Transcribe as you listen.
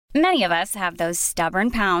Many of us have those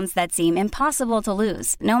stubborn pounds that seem impossible to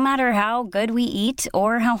lose, no matter how good we eat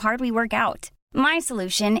or how hard we work out. My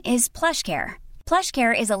solution is PlushCare.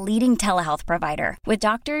 PlushCare is a leading telehealth provider with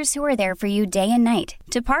doctors who are there for you day and night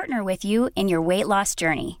to partner with you in your weight loss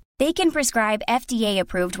journey. They can prescribe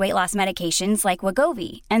FDA-approved weight loss medications like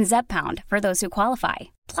Wegovy and Zepbound for those who qualify.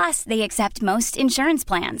 Plus, they accept most insurance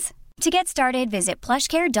plans. To get started, visit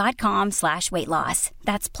plushcare.com/weightloss.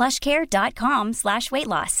 That's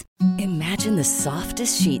plushcare.com/weightloss. Imagine the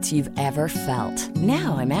softest sheets you've ever felt.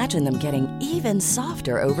 Now imagine them getting even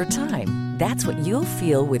softer over time. That's what you'll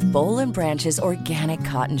feel with Boll & Branch's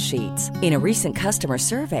organic cotton sheets. In a recent customer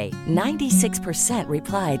survey, 96%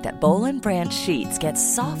 replied that Boll & Branch sheets get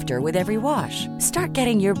softer with every wash. Start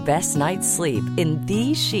getting your best night's sleep in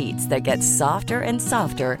these sheets that get softer and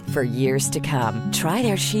softer for years to come. Try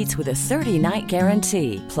their sheets with a 30-night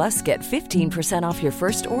guarantee. Plus, get 15% off your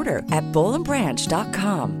first order at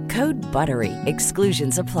bollandbranch.com. Code BUTTERY.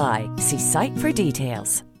 Exclusions apply. See site for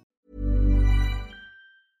details.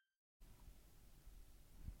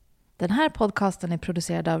 Den här podcasten är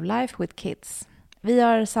producerad av Life with Kids. Vi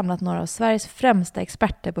har samlat några av Sveriges främsta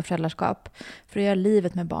experter på föräldraskap för att göra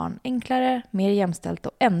livet med barn enklare, mer jämställt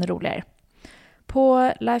och ännu roligare.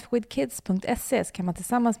 På lifewithkids.se kan man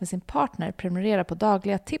tillsammans med sin partner prenumerera på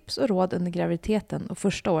dagliga tips och råd under graviditeten och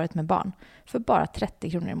första året med barn för bara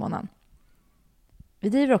 30 kronor i månaden. Vi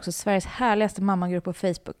driver också Sveriges härligaste mammagrupp på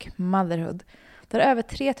Facebook, Motherhood, där över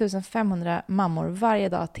 3500 mammor varje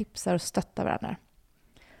dag tipsar och stöttar varandra.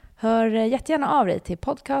 Hör jättegärna av dig till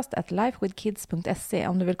podcast@lifewithkids.se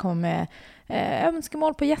om du vill komma med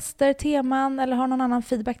önskemål på gäster, teman eller har någon annan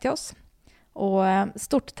feedback till oss. Och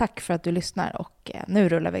stort tack för att du lyssnar och nu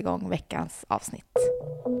rullar vi igång veckans avsnitt.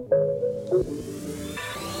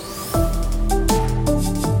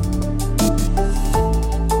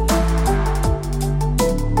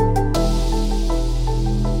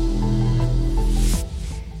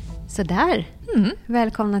 Så där.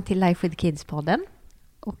 Välkomna till Life with Kids-podden.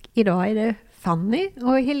 Och idag är det Fanny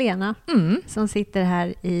och Helena som sitter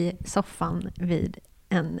här i soffan vid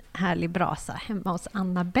en härlig brasa hemma hos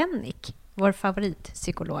Anna Bennick, vår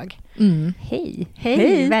favoritpsykolog.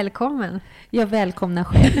 Hej, välkommen. Jag välkomnar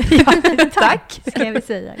själv. Tack, ska jag väl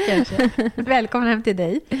säga kanske. Välkommen hem till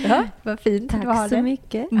dig. Ja. Vad fint Tack du har så det.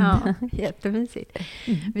 mycket. Ja, jättemysigt.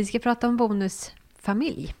 Vi ska prata om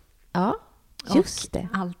bonusfamilj. Ja, just det.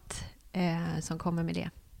 Allt som kommer med det.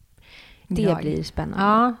 Det blir spännande.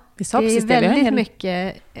 Ja, det är väldigt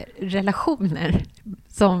mycket relationer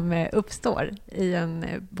som uppstår i en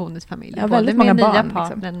bonusfamilj. Ja, både med nya barn,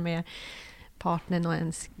 partnern, liksom. med partnern och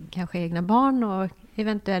ens kanske egna barn och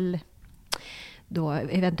eventuella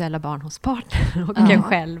barn hos partnern och en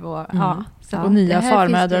själv. Och, och nya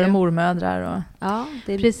farmödrar och mormödrar. Och... Ja,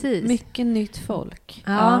 det är precis. Mycket nytt folk.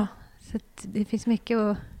 Ja. Så det finns mycket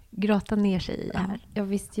att gråta ner sig i här. Ja,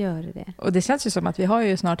 visst gör det. Och det känns ju som att vi har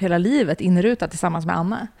ju snart hela livet inrutat tillsammans med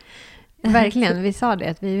Anna. Verkligen, vi sa det.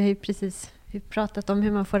 Att vi har ju precis pratat om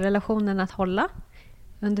hur man får relationen att hålla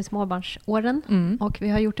under småbarnsåren. Och vi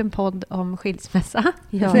har gjort en podd om skilsmässa.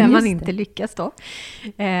 När man inte lyckas då.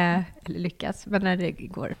 Eller lyckas, men när det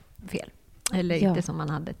går fel. Eller inte som man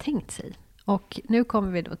hade tänkt sig. Och nu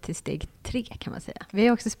kommer vi då till steg 3 kan man säga. Vi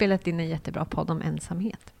har också spelat in en jättebra podd om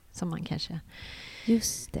ensamhet. Som man kanske...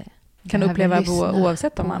 Just det. Kan uppleva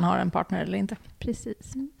oavsett om man har en partner eller inte.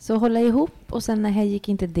 Precis. Så hålla ihop och sen när här gick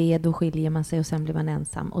inte det, då skiljer man sig och sen blir man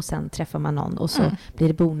ensam och sen träffar man någon och så blir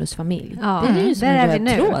det bonusfamilj. Ja, det är ju som en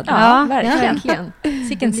röd tråd. Ja, verkligen.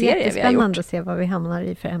 Vilken serie vi har gjort. Spännande att se vad vi hamnar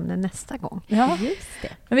i för ämne nästa gång. Ja, just det.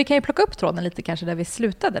 Men vi kan ju plocka upp tråden lite kanske där vi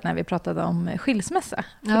slutade när vi pratade om skilsmässa.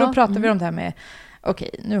 För då pratade vi om det här med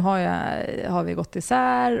nu har vi gått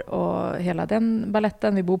isär och hela den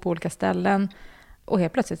balletten, vi bor på olika ställen. Och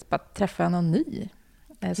helt plötsligt bara träffa någon ny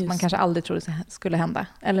som man kanske aldrig trodde skulle hända.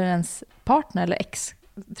 Eller ens partner eller ex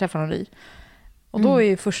träffar någon ny. Och då är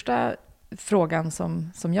ju första frågan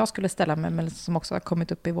som jag skulle ställa mig, men som också har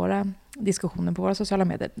kommit upp i våra diskussioner på våra sociala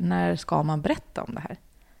medier. När ska man berätta om det här?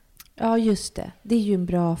 Ja, just det. Det är ju en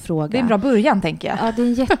bra fråga. Det är en bra början, tänker jag. Ja, det är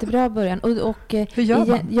en jättebra början. Och hur gör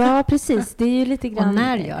man? Ja, precis. Det är ju lite grann... Och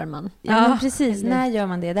när gör man? Ja, men precis. När gör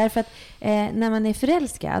man det? Därför att när man är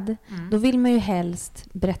förälskad, då vill man ju helst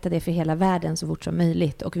berätta det för hela världen så fort som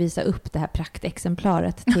möjligt och visa upp det här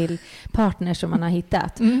praktexemplaret till partner som man har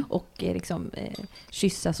hittat. Och liksom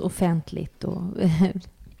kyssas offentligt och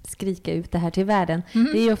skrika ut det här till världen.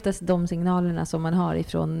 Det är ju oftast de signalerna som man har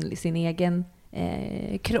ifrån sin egen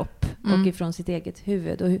kropp och ifrån sitt eget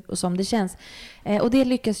huvud och som det känns. Och det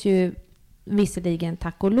lyckas ju visserligen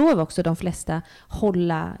tack och lov också de flesta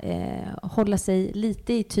hålla sig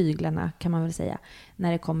lite i tyglarna, kan man väl säga,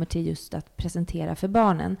 när det kommer till just att presentera för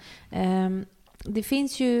barnen. Det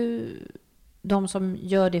finns ju de som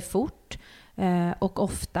gör det fort och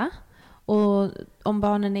ofta. Och om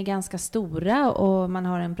barnen är ganska stora och man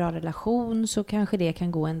har en bra relation så kanske det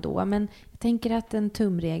kan gå ändå. Men jag tänker att en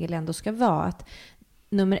tumregel ändå ska vara att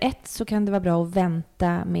nummer 1 så kan det vara bra att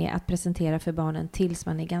vänta med att presentera för barnen tills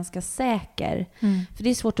man är ganska säker. För det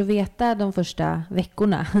är svårt att veta de första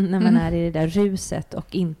veckorna när man är i det där ruset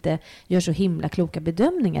och inte gör så himla kloka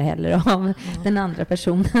bedömningar heller av den andra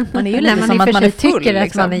personen. Man är ju lite som att man är full, tycker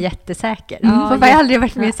liksom. Att man är jättesäker. Jag har aldrig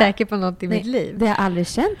varit mer säker på något i mitt liv. Det har aldrig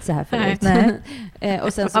känt så här förut. Nej.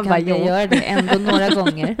 Och sen så kan jag göra det ändå några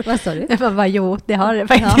gånger. Vad sa du? Man bara, jo, det har det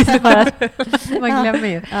faktiskt. Man glömmer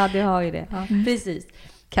ju. Ja, det har ju det. Ja. Precis.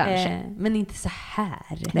 Kanske. Men inte så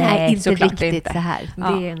här. Nej, inte riktigt inte så här.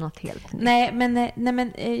 Det är något helt nytt. Nej,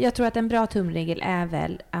 men jag tror att en bra tumregel är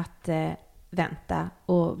väl att vänta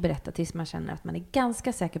och berätta tills man känner att man är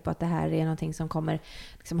ganska säker på att det här är någonting som kommer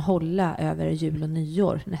liksom hålla över jul och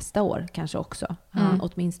nyår nästa år kanske också.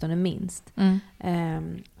 Åtminstone minst.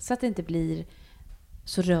 Så att det inte blir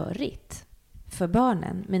så rörigt för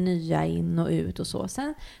barnen med nya in och ut och så.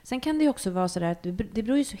 Sen kan det ju också vara så där att det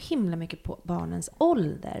beror ju så himla mycket på barnens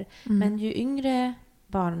ålder. Men ju yngre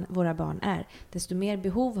våra barn är, desto mer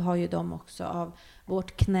behov har ju de också av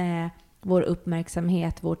vårt knä, vår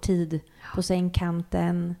uppmärksamhet, vår tid på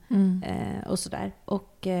sängkanten och sådär.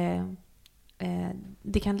 Och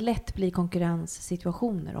det kan lätt bli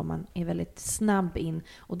konkurrenssituationer om man är väldigt snabb in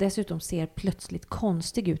och dessutom ser plötsligt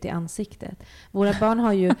konstig ut i ansiktet. Våra barn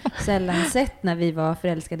har ju sällan sett när vi var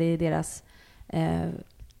förälskade i deras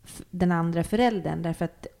den andra föräldern, därför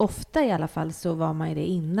att ofta i alla fall så var man ju det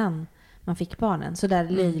innan man fick barnen, så där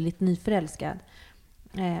löjligt nyförälskad.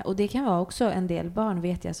 Och det kan vara också en del barn,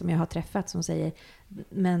 vet jag, som jag har träffat som säger,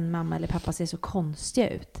 men mamma eller pappa ser så konstiga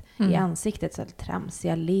ut i ansiktet, så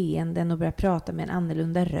tramsiga leenden och börjar prata med en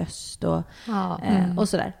annorlunda röst och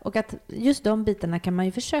sådär. Och att just de bitarna kan man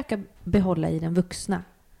ju försöka behålla i den vuxna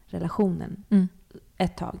relationen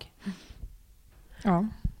ett tag. Ja,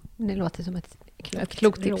 det låter som ett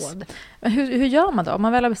klokt tips. Men hur gör man då? Om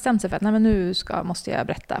man väl har bestämt sig för att nej, men nu måste jag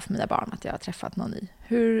berätta för mina barn att jag har träffat någon ny.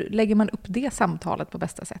 Hur lägger man upp det samtalet på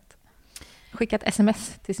bästa sätt? Skicka ett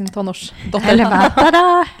sms till sin tonårsdotter. Eller bara,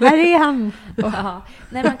 tada, här är han!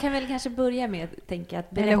 Nej, man kan väl kanske börja med att tänka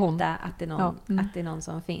att berätta att det är någon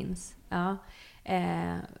som finns. Ja.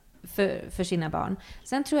 För sina barn.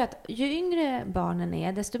 Sen tror jag att ju yngre barnen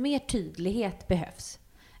är, desto mer tydlighet behövs.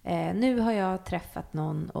 Nu har jag träffat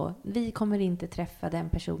någon och vi kommer inte träffa den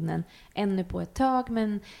personen ännu på ett tag,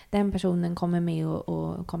 men den personen kommer med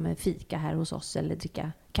och kommer fika här hos oss eller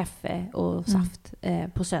dricka kaffe och saft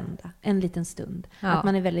på söndag, en liten stund. Att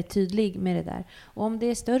man är väldigt tydlig med det där. Och om det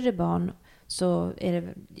är större barn så är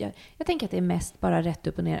det, jag tänker att det är mest bara rätt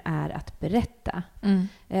upp och ner är att berätta.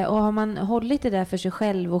 Och har man hållit det där för sig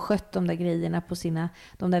själv och skött de där grejerna på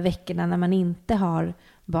de där veckorna när man inte har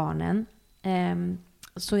barnen,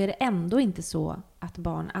 så är det ändå inte så att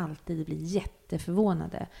barn alltid blir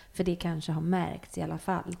jätteförvånade. För det kanske har märkts i alla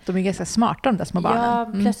fall. De är ganska smarta, de där små barnen.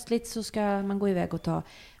 Ja, plötsligt så ska man gå iväg och ta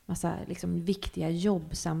massa liksom viktiga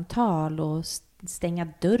jobbsamtal och stänga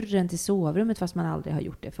dörren till sovrummet fast man aldrig har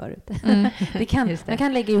gjort det förut. Man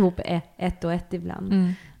kan lägga ihop ett och ett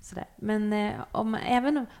ibland. Sådär.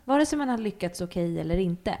 Men vare sig man har lyckats okej eller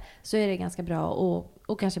inte, så är det ganska bra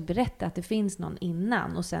att kanske berätta att det finns någon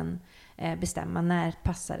innan och sen bestämma när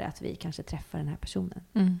passar det att vi kanske träffar den här personen.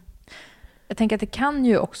 Jag tänker att det kan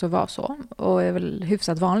ju också vara så, och är väl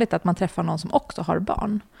hyfsat vanligt, att man träffar någon som också har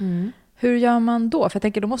barn. Hur gör man då? För jag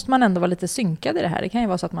tänker, då måste man ändå vara lite synkad i det här. Det kan ju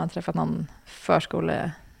vara så att man har träffat någon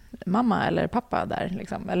förskolemamma eller pappa där,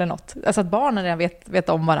 liksom, eller något. Alltså att barnen redan vet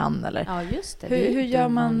om varandra. Eller. Ja, just det. Hur gör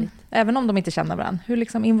man, även om de inte känner varandra, hur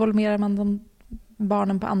liksom involverar man de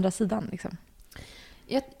barnen på andra sidan? Liksom?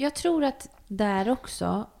 Jag tror att där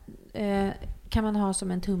också kan man ha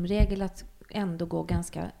som en tumregel att ändå gå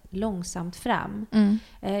ganska långsamt fram.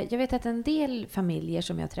 Jag vet att en del familjer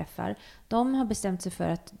som jag träffar, de har bestämt sig för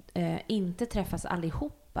att inte träffas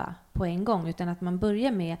allihopa på en gång, utan att man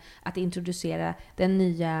börjar med att introducera den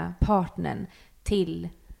nya partnern till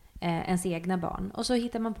ens egna barn. Och så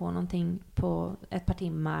hittar man på någonting på ett par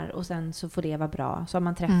timmar och sen så får det vara bra. Så har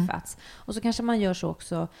man träffats. Och så kanske man gör så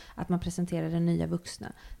också att man presenterar den nya vuxna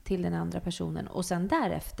till den andra personen. Och sen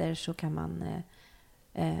därefter så kan man,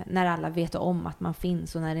 när alla vet om att man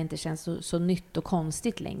finns och när det inte känns så nytt och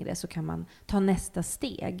konstigt längre, så kan man ta nästa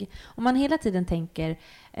steg. Om man hela tiden tänker,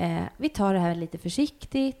 vi tar det här lite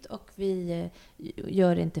försiktigt och vi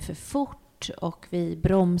gör det inte för fort fort och vi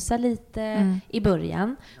bromsar lite i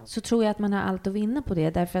början, så tror jag att man har allt att vinna på det.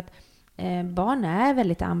 Därför att barn är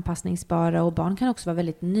väldigt anpassningsbara, och barn kan också vara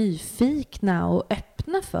väldigt nyfikna och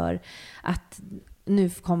öppna för att nu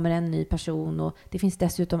kommer en ny person, och det finns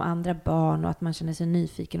dessutom andra barn, och att man känner sig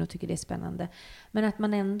nyfiken och tycker det är spännande. Men att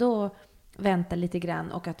man ändå väntar lite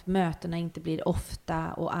grann, och att mötena inte blir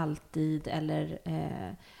ofta och alltid, eller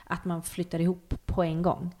att man flyttar ihop på en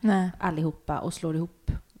gång. Nej. Allihopa och slår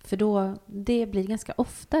ihop. För då, det blir ganska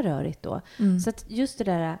ofta rörigt då. Så att just det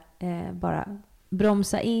där bara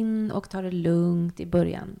bromsa in och ta det lugnt i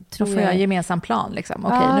början. Då får jag gemensam plan. Liksom.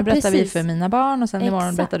 Okej, nu berättar vi för mina barn, och sen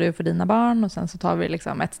imorgon berättar du för dina barn, och sen så tar vi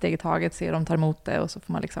liksom ett steg i taget, ser de tar emot det, och så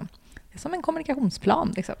får man liksom... Det är som en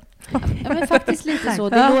kommunikationsplan. Liksom. Ja, men faktiskt lite så.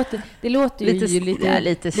 Det låter ju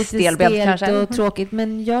lite stelbent kanske. Och tråkigt,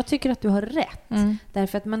 men jag tycker att du har rätt.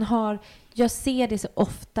 Därför att jag ser det så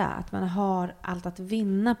ofta, att man har allt att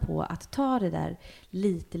vinna på att ta det där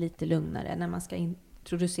lite lugnare när man ska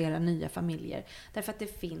introducera nya familjer. Därför att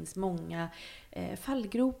det finns många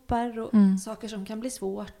fallgropar och saker som kan bli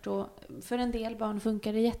svårt. Och för en del barn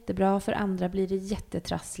funkar det jättebra, för andra blir det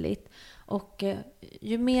jättetrassligt. Och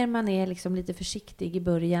ju mer man är liksom lite försiktig i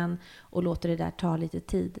början och låter det där ta lite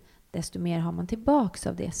tid, desto mer har man tillbaks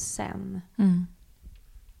av det sen.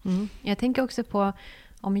 Jag tänker också på,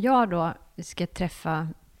 om jag då ska träffa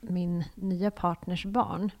min nya partners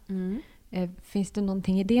barn, finns det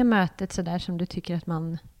någonting i det mötet så där som du tycker att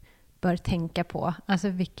man bör tänka på? Alltså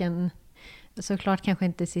såklart kanske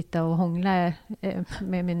inte sitta och hångla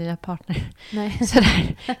med min nya partner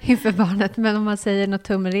sådär inför barnet. Men om man säger några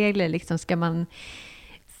tumregler, liksom, ska man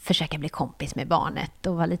försöka bli kompis med barnet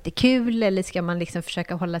och vara lite kul? Eller ska man liksom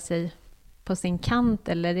försöka hålla sig på sin kant?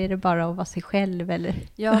 Eller är det bara att vara sig själv? Eller?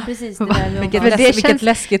 Ja, precis. Vilket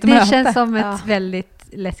läskigt möte. Det känns som ett väldigt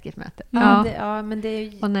läskigt möte. Men det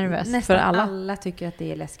är och nervöst. Nästan för alla tycker att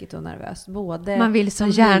det är läskigt och nervöst. Man vill så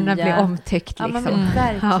gärna bli omtyckt. Ja, man vill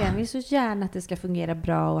verkligen vill så gärna att det ska fungera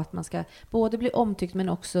bra, och att man ska både bli omtyckt men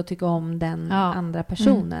också tycka om den andra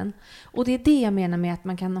personen. Och det är det jag menar med att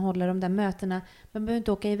man kan hålla de där mötena. Man behöver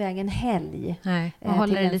inte åka iväg en helg till en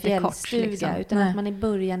lite fjällstuga, kort, liksom. Utan att man i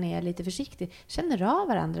början är lite försiktig. Känner av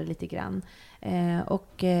varandra lite grann.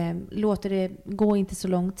 Och låter det gå inte så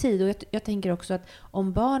lång tid. Och jag tänker också att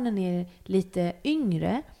om barnen är lite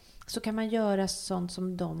yngre, så kan man göra sånt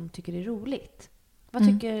som de tycker är roligt. Vad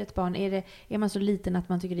tycker ett barn? Är man så liten att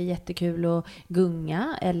man tycker det är jättekul att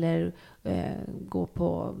gunga, eller gå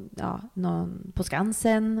på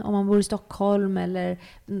Skansen om man bor i Stockholm, eller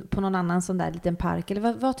på någon annan sån där liten park?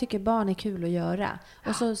 Eller vad tycker barn är kul att göra?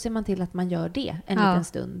 Och så ser man till att man gör det en liten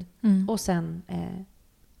stund. Och sen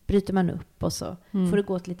bryter man upp, och så får det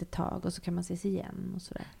gå ett litet tag, och så kan man ses igen och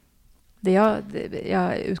sådär.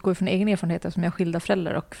 Jag utgår från egen erfarenhet, eftersom jag är skilda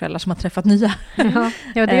föräldrar och föräldrar som har träffat nya.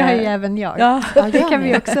 Ja, det har ju även jag. Det kan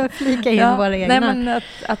vi också flika in våra egna. Nej, men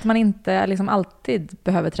att man inte liksom alltid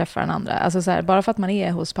behöver träffa den andra. Alltså så här, bara för att man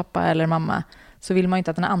är hos pappa eller mamma, så vill man ju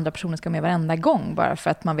inte att den andra personen ska med varenda gång, bara för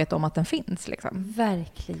att man vet om att den finns. Liksom.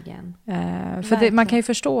 Verkligen. För man kan ju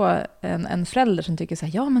förstå en förälder som tycker så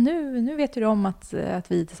här, ja men nu vet du om att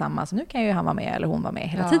vi är tillsammans, nu kan ju han vara med eller hon vara med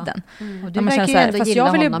hela tiden. Och du verkar ju ändå gilla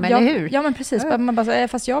honom, eller hur? Ja, men precis. Man bara,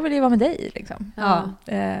 fast jag vill ju vara med dig. Liksom.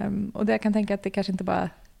 Och det jag kan tänka att det kanske inte bara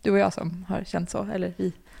du och jag som har känt så, eller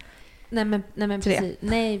vi. Nej men precis.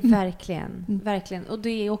 Nej, verkligen. Verkligen. Och det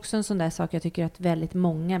är också en sån där sak jag tycker att väldigt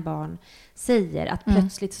många barn säger. Att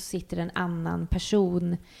plötsligt så sitter en annan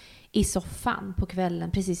person i soffan på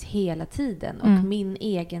kvällen precis hela tiden. Och min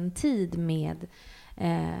egen tid med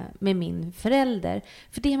min förälder.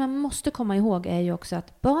 För det man måste komma ihåg är ju också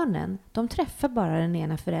att barnen, de träffar bara den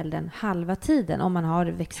ena föräldern halva tiden. Om man har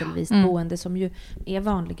växelvis boende, som ju är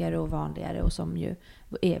vanligare och vanligare, och som ju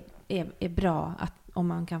är bra om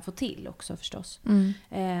man kan få till också förstås.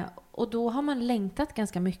 Och då har man längtat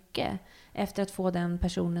ganska mycket efter att få den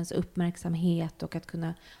personens uppmärksamhet, och att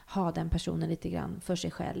kunna ha den personen lite grann för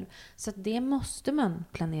sig själv. Så att det måste man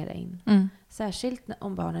planera in. Särskilt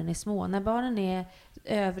om barnen är små. När barnen är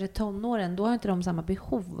övre tonåren, då har inte de samma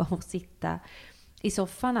behov av att sitta i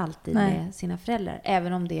soffan alltid med sina föräldrar.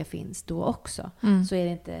 Även om det finns då också. Så är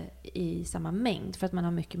det inte i samma mängd. För att man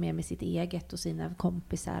har mycket mer med sitt eget och sina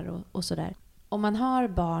kompisar och sådär. Om man har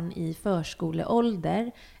barn i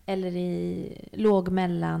förskoleålder eller i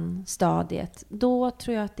låg-mellanstadiet, då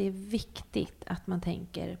tror jag att det är viktigt att man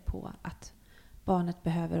tänker på att barnet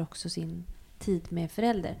behöver också sin tid med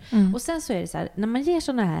förälder. Och sen så är det så här, när man ger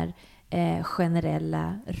såna här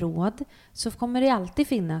generella råd, så kommer det alltid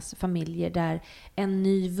finnas familjer där en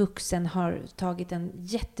ny vuxen har tagit en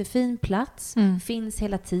jättefin plats, finns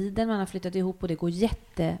hela tiden, man har flyttat ihop och det går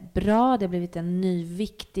jättebra, det har blivit en ny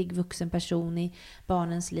viktig vuxen person i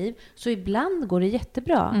barnens liv. Så ibland går det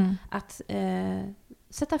jättebra att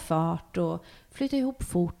sätta fart och flytta ihop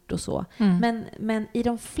fort och så. Men i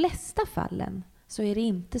de flesta fallen så är det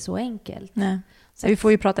inte så enkelt. Nej. Så vi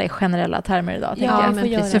får ju prata i generella termer idag. Ja,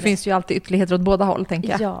 men så finns ju alltid ytterligheter åt båda håll, tänker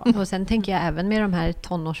jag. Ja. Och sen tänker jag även med de här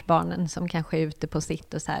tonårsbarnen som kanske är ute på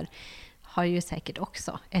sitt och så här, har ju säkert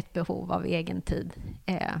också ett behov av egen tid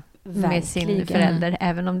med sin förälder,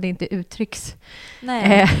 även om det inte uttrycks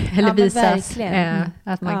eller visas.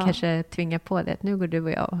 Att man kanske tvingar på det, att nu går du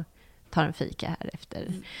och jag och tar en fika här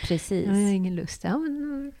efter. Precis. Jag har ingen lust. Ja,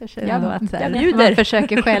 men man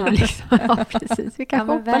försöker själv liksom. Ja, precis. Vi kan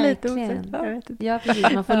hoppa lite också. Ja,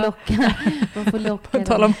 precis. Man får locka På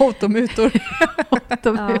tal om hot och mutor.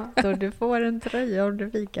 Ja. Du får en tröja om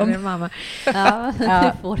du fikar med mamma. Ja,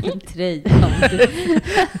 du får en tröja.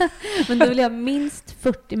 Men då vill jag minst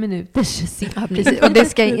 40 minuters sittning. Ja, precis. Och det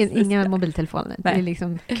ska inga mobiltelefoner. Det är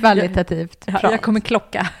liksom kvalitativt prat. Jag kommer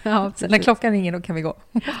klocka. Ja, när klockan ringer, då kan vi gå.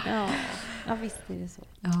 Ja, visst är det så.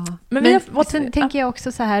 Ja. Men sen tänker jag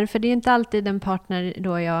också så här, för det är inte alltid en partner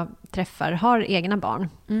då jag träffar har egna barn.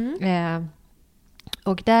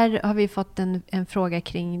 Och där har vi fått en fråga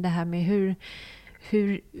kring det här med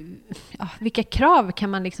vilka krav kan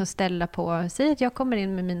man liksom ställa på, säg att jag kommer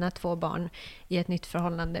in med mina 2 barn i ett nytt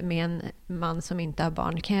förhållande med en man som inte har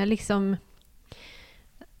barn. Kan jag liksom,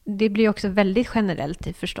 det blir också väldigt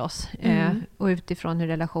generellt förstås, och utifrån hur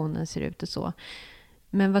relationen ser ut och så.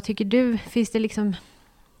 Men vad tycker du? Finns det liksom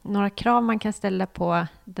några krav man kan ställa på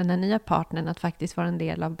den här nya partnern att faktiskt vara en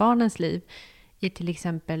del av barnens liv i till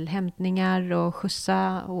exempel hämtningar och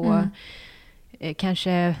skjutsa och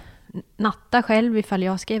kanske natta själv ifall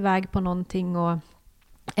jag ska iväg på någonting,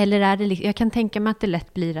 eller är det liksom, jag kan tänka mig att det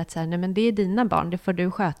lätt blir att så här, nej men det är dina barn, det får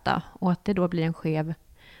du sköta, och att det då blir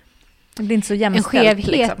det blir inte så jämställt, en skevhet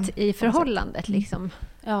liksom, i förhållandet liksom.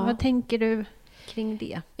 Ja. Vad tänker du kring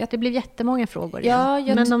det? Det blev jättemånga frågor.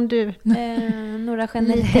 Men om du några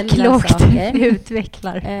generella saker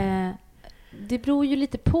utvecklar. Det beror ju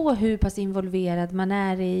lite på hur pass involverad man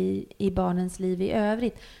är i barnens liv i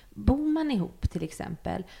övrigt. Bor man ihop till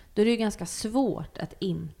exempel, då är det ju ganska svårt att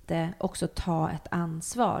inte också ta ett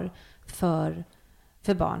ansvar för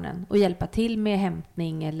barnen och hjälpa till med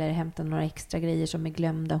hämtning eller hämta några extra grejer som är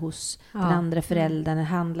glömda hos den andra föräldern,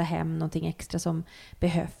 handla hem någonting extra som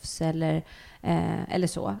behövs eller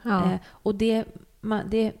så. Och det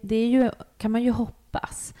är ju, kan man ju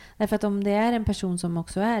hoppas. Därför att om det är en person som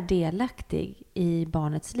också är delaktig i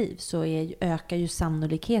barnets liv, så ökar ju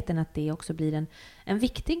sannolikheten att det också blir en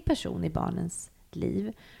viktig person i barnens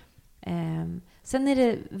liv. Sen är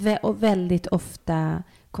det väldigt ofta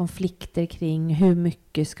konflikter kring hur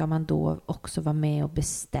mycket ska man då också vara med och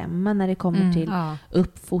bestämma när det kommer till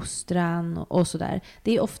uppfostran och sådär.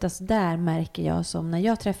 Det är oftast där, märker jag, som när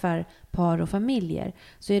jag träffar par och familjer,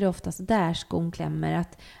 så är det oftast där skon klämmer,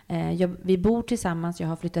 att vi bor tillsammans, jag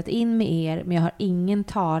har flyttat in med er, men jag har ingen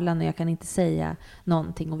talan och jag kan inte säga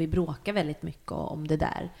någonting, och vi bråkar väldigt mycket om det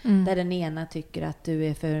där. Där den ena tycker att du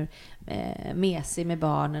är för mesig med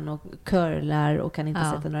barnen och curlar och kan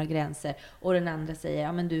inte sätta några gränser, och den andra säger,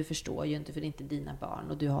 ja men du förstår ju inte, för det är inte dina barn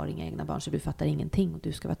och du har inga egna barn, så du fattar ingenting och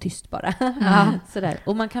du ska vara tyst bara. Sådär.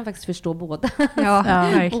 Och man kan faktiskt förstå båda.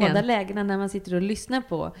 Båda lägena när man sitter och lyssnar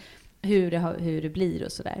på hur det blir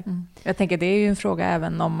och sådär. Jag tänker, det är ju en fråga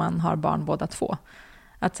även om man har barn båda två.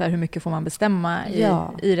 Att så här, hur mycket får man bestämma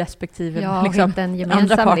i respektive liksom, en gemensam,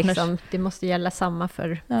 andra partners. Liksom, det måste gälla samma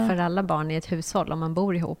för alla barn i ett hushåll om man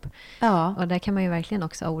bor ihop. Och där kan man ju verkligen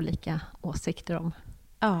också ha olika åsikter om.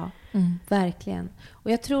 Ja, verkligen.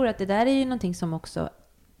 Och jag tror att det där är ju någonting som också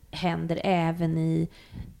händer även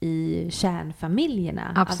i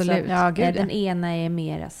kärnfamiljerna. Absolut. Alltså att, den ena är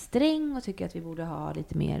mer sträng och tycker att vi borde ha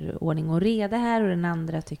lite mer ordning och reda här, och den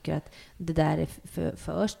andra tycker att det där är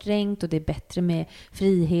för strängt och det är bättre med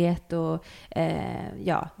frihet och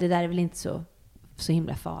det där är väl inte så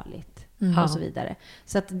himla farligt och så vidare.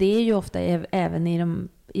 Så att det är ju ofta även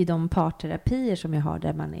i de parterapier som jag har,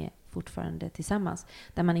 där man är fortfarande tillsammans,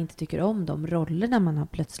 där man inte tycker om de rollerna man har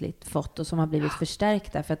plötsligt fått och som har blivit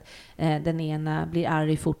förstärkta, för att den ena blir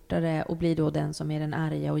arg fortare och blir då den som är den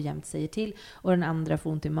arga och jämt säger till, och den andra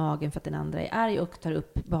får ont i magen för att den andra är arg och tar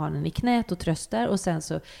upp barnen i knät och tröstar, och sen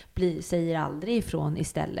så säger aldrig ifrån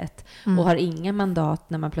istället och har inga mandat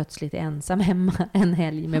när man plötsligt är ensam hemma en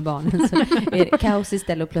helg med barnen, så är det kaos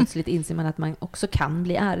istället, och plötsligt inser man att man också kan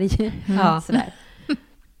bli arg. Sådär.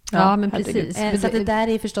 Ja, men precis. Så att det där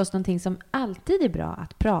är förstås någonting som alltid är bra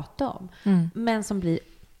att prata om. Men som blir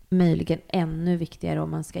möjligen ännu viktigare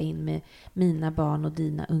om man ska in med mina barn och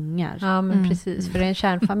dina ungar. Ja, men precis. För i en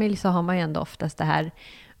kärnfamilj så har man ju ändå oftast det här,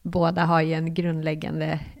 båda har ju en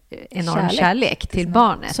grundläggande enorm kärlek till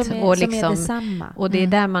barnet. Som är detsamma. Och det är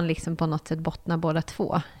där man liksom på något sätt bottnar båda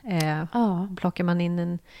två. Plockar man in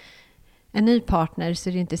en ny partner så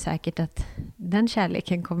är det inte säkert att den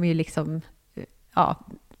kärleken kommer ju liksom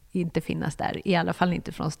inte finnas där. I alla fall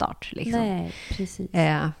inte från start. Liksom. Nej, precis.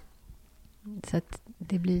 Så att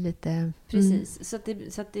det blir lite... Precis. Så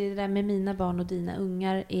att det där med mina barn och dina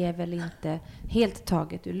ungar är väl inte helt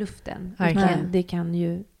taget ur luften. Det kan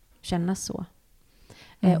ju kännas så.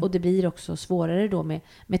 Och det blir också svårare då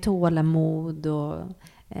med tålamod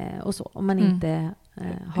och så. Om man inte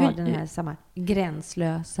har den här samma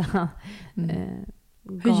gränslösa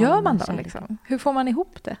Hur gör man då liksom? Hur får man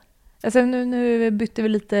ihop det? Alltså nu bytte vi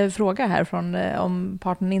lite fråga här från om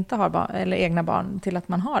partnern inte har barn, eller egna barn till att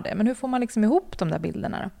man har det. Men hur får man liksom ihop de där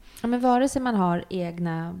bilderna då? Ja, men vare sig man har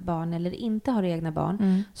egna barn eller inte har egna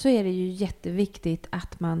barn så är det ju jätteviktigt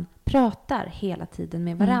att man pratar hela tiden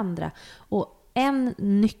med varandra. Och en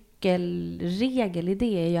nyckelregel i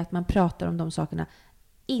det är ju att man pratar om de sakerna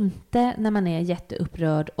inte när man är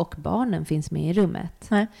jätteupprörd och barnen finns med i rummet.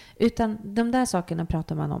 Nej. Utan de där sakerna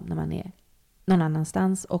pratar man om när man är någon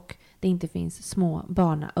annanstans och det inte finns små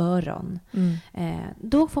barnaöron.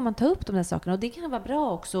 Då får man ta upp de där sakerna. Och det kan vara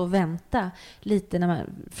bra också att vänta lite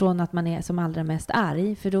från att man är som allra mest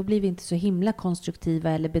arg. För då blir vi inte så himla konstruktiva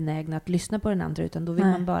eller benägna att lyssna på den andra. Utan då vill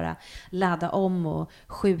man bara ladda om och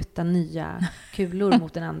skjuta nya kulor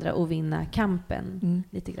mot den andra och vinna kampen.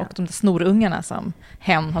 Lite grann. Och de där snorungarna som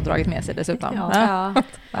hen har dragit med sig dessutom. Ja,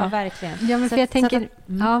 verkligen. Ja, men för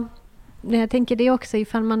jag tänker det också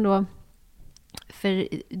ifall man då... För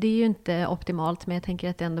det är ju inte optimalt, men jag tänker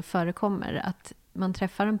att det ändå förekommer att man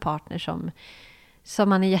träffar en partner som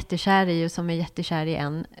man är jättekär i och som är jättekär i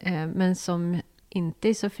en, men som inte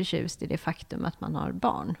är så förtjust i det faktum att man har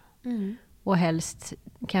barn. Och helst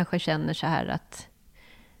kanske känner så här att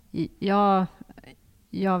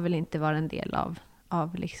jag vill inte vara en del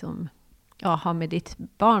av liksom, ha med ditt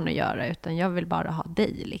barn att göra, utan jag vill bara ha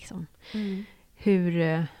dig. Liksom.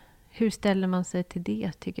 Hur ställer man sig till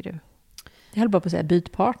det, tycker du? Jag höll bara på att säga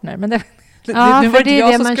byt partner, men nu var det inte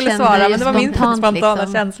jag som skulle svara, men det var min spontana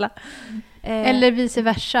liksom. känsla. Eller vice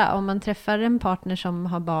versa, om man träffar en partner som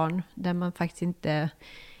har barn där man faktiskt inte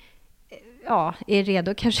är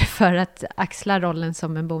redo kanske för att axla rollen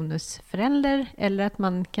som en bonusförälder, eller att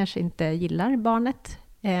man kanske inte gillar barnet.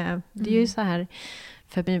 Det är ju så här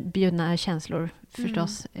förbjudna känslor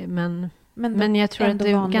förstås, men jag tror att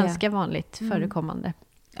det är ganska vanligt förekommande.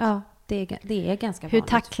 Ja. Det är ganska vanligt. Hur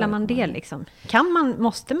tacklar man det liksom?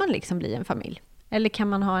 Måste man liksom bli en familj? Eller kan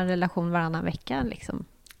man ha en relation varannan vecka liksom?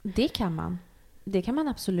 Det kan man. Det kan man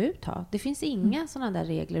absolut ha. Det finns inga sådana där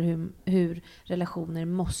regler hur relationer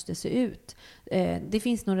måste se ut. Det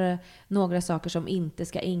finns några saker som inte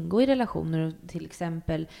ska ingå i relationer. Till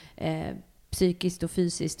exempel psykiskt och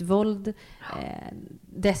fysiskt våld,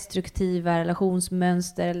 destruktiva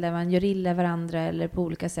relationsmönster eller där man gör illa varandra eller på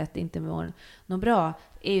olika sätt inte mår något bra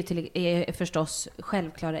är förstås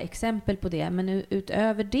självklara exempel på det. Men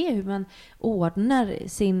utöver det, hur man ordnar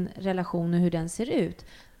sin relation och hur den ser ut,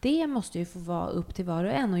 det måste ju få vara upp till var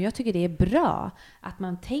och en. Och jag tycker det är bra att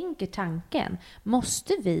man tänker tanken.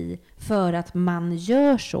 Måste vi, för att man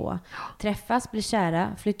gör så, träffas, bli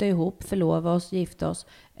kära, flytta ihop, förlova oss, gifta oss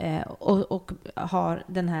och har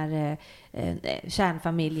den här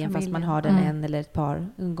kärnfamiljen fast man har den en eller ett par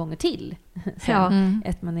gånger till. Det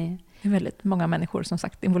är väldigt många människor som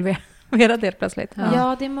sagt involverade helt plötsligt.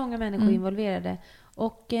 Ja, det är många människor involverade.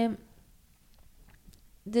 Och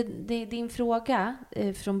din fråga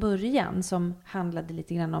från början som handlade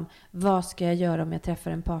lite grann om vad ska jag göra om jag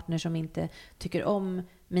träffar en partner som inte tycker om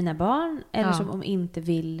mina barn eller som inte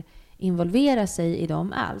vill involvera sig i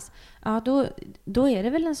dem alls. Ja, då är det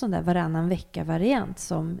väl en sån där varannan vecka-variant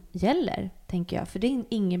som gäller, tänker jag. För det är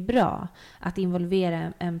inget bra att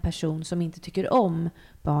involvera en person som inte tycker om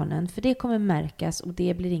barnen. För det kommer märkas och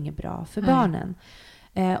det blir inget bra för barnen.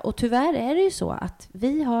 Och tyvärr är det ju så att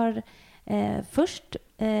vi har först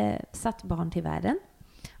satt barn till världen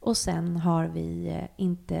och sen har vi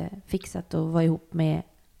inte fixat att vara ihop med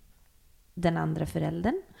den andra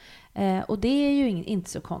föräldern. Och det är ju inte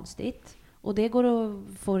så konstigt. Och det går att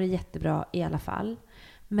få det jättebra i alla fall.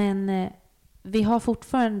 Men vi har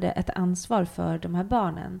fortfarande ett ansvar för de här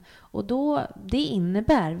barnen. Och det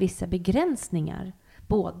innebär vissa begränsningar.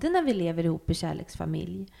 Både när vi lever ihop i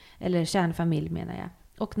kärleksfamilj, eller kärnfamilj menar jag.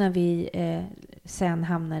 och när vi sen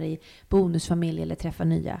hamnar i bonusfamilj eller träffar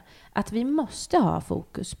nya, att vi måste ha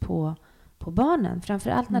fokus på barnen,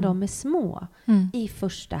 framförallt när de är små i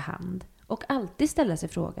första hand. Och alltid ställa sig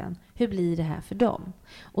frågan, hur blir det här för dem?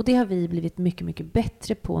 Och det har vi blivit mycket, mycket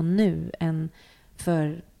bättre på nu än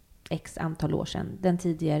för x antal år sedan. Den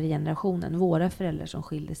tidigare generationen, våra föräldrar som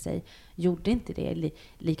skilde sig, gjorde inte det i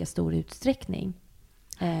lika stor utsträckning.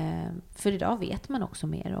 För idag vet man också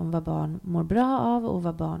mer om vad barn mår bra av och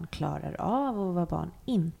vad barn klarar av och vad barn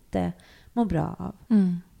inte mår bra av.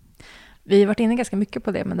 Vi har varit inne ganska mycket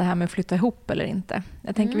på det, men det här med att flytta ihop eller inte.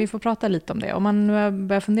 Jag tänker vi får prata lite om det. Om man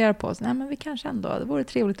börjar fundera på så, nej, men vi kanske ändå, det vore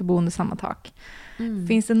trevligt att bo under samma tak.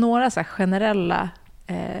 Finns det några så här generella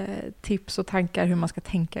tips och tankar hur man ska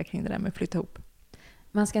tänka kring det där med att flytta ihop?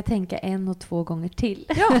 Man ska tänka 1 och 2 gånger till.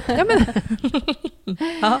 Ja men...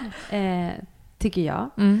 ja. Tycker jag.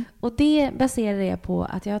 Och det baserar jag på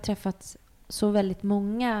att jag har träffat så väldigt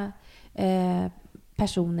många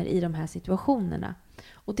personer i de här situationerna.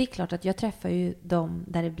 Och det är klart att jag träffar ju dem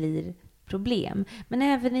där det blir problem. Men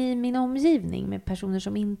även i min omgivning med personer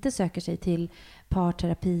som inte söker sig till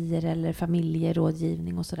parterapier eller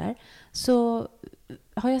familjerådgivning och sådär. Så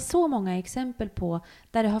har jag så många exempel på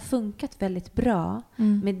där det har funkat väldigt bra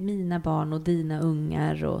med mina barn och dina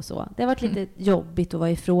ungar och så. Det har varit lite jobbigt att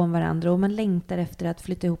vara ifrån varandra och man längtar efter att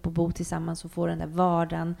flytta ihop och bo tillsammans och få den där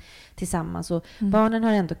vardagen tillsammans. Och barnen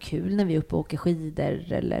har ändå kul när vi är uppe och åker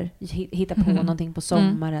skidor eller hittar på någonting på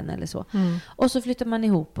sommaren eller så. Och så flyttar man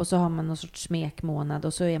ihop och så har man någon sorts smekmånad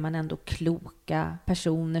och så är man ändå kloka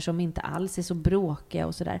personer som inte alls är så bråkiga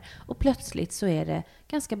och sådär. Och plötsligt så är det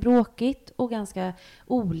ganska bråkigt och ganska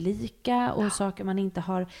olika och saker man inte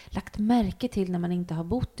har lagt märke till när man inte har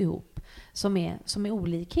bott ihop som är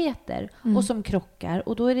olikheter och som krockar.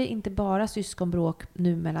 Och då är det inte bara syskonbråk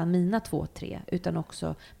nu mellan mina 2-3 utan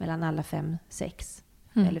också mellan alla 5-6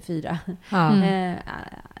 eller 4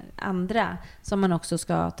 andra som man också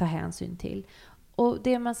ska ta hänsyn till. Och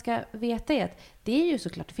det man ska veta är att det är ju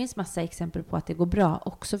såklart, det finns massa exempel på att det går bra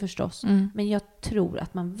också förstås. Men jag tror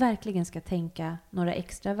att man verkligen ska tänka några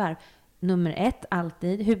extra varv. Nummer 1,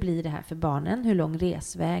 alltid, hur blir det här för barnen? Hur lång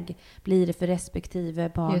resväg blir det för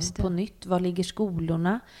respektive barn på nytt? Var ligger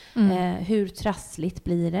skolorna? Hur trassligt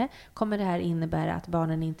blir det? Kommer det här innebära att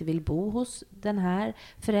barnen inte vill bo hos den här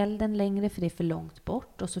föräldern längre för det är för långt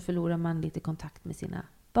bort? Och så förlorar man lite kontakt med sina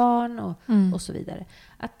barn och så vidare.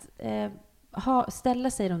 Att ställa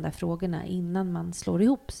sig de där frågorna innan man slår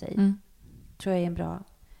ihop sig tror jag är en bra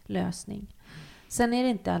lösning. Sen är det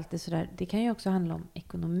inte alltid sådär, det kan ju också handla om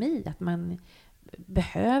ekonomi, att man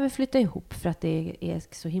behöver flytta ihop för att det är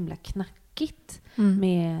så himla knackigt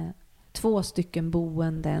med 2 stycken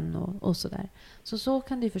boenden och sådär. Så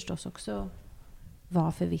kan det ju förstås också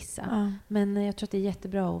vara för vissa. Men jag tror att det är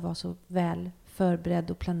jättebra att vara så väl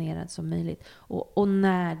förberedd och planerad som möjligt. Och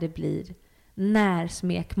när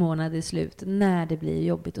smekmånad är slut, när det blir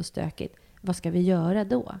jobbigt och stökigt, vad ska vi göra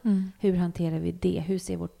då? Hur hanterar vi det? Hur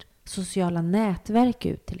ser vårt sociala nätverk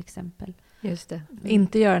ut till exempel? Just det.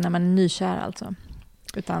 Inte göra när man är nykär alltså.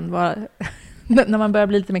 Utan bara när man börjar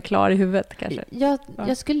bli lite mer klar i huvudet kanske.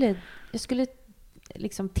 Jag skulle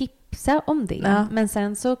liksom tipsa om det. Ja. Men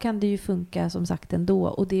sen så kan det ju funka som sagt ändå.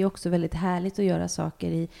 Och det är också väldigt härligt att göra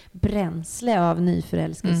saker i bränsle av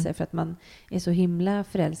nyförälskelse för att man är så himla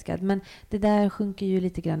förälskad. Men det där sjunker ju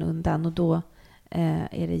lite grann undan och då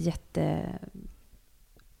är det jättebra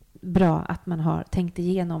att man har tänkt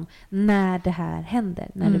igenom när det här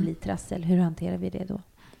händer, när det blir trassel. Hur hanterar vi det då?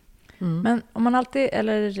 Men om man alltid,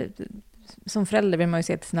 eller som förälder vill man ju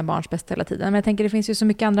se till sina barns bästa hela tiden. Men jag tänker det finns ju så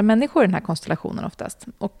mycket andra människor i den här konstellationen oftast.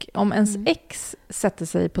 Och om ens ex sätter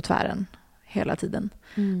sig på tvären hela tiden.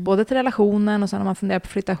 Både till relationen och sen om man funderar på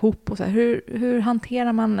att flytta ihop. Och så här, hur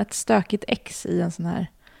hanterar man ett stökigt ex i en sån här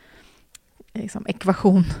liksom,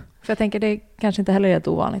 ekvation? För jag tänker det kanske inte heller är helt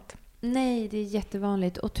ovanligt. Nej, det är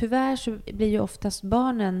jättevanligt. Och tyvärr så blir ju oftast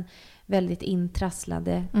barnen väldigt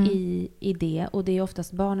intrasslade i det. Och det är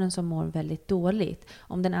oftast barnen som mår väldigt dåligt.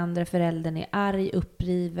 Om den andra föräldern är arg,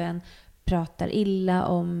 uppriven, pratar illa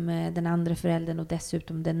om den andra föräldern och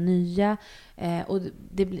dessutom den nya. Och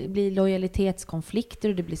det blir lojalitetskonflikter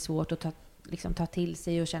och det blir svårt att ta till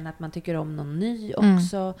sig och känna att man tycker om någon ny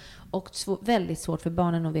också. Och väldigt svårt för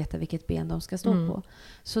barnen att veta vilket ben de ska stå på.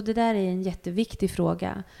 Så det där är en jätteviktig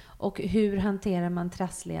fråga. Och hur hanterar man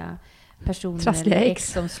trassliga personer eller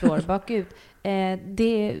ex som slår bakut?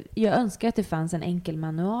 Jag önskar att det fanns en enkel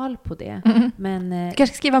manual på det. Men, du kanske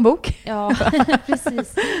ska skriva en bok? Ja,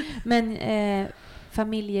 precis. Men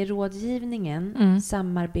familjerådgivningen,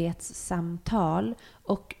 samarbetssamtal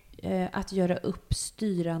och att göra upp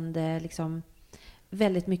styrande liksom,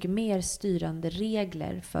 väldigt mycket mer styrande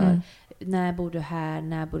regler för när bor du här,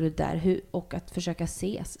 när bor du där. Och att försöka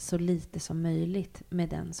ses så lite som möjligt med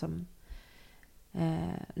den som...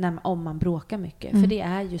 om man bråkar mycket. För det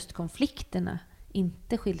är just konflikterna,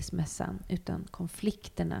 inte skilsmässan, utan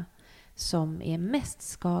konflikterna som är mest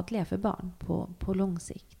skadliga för barn på lång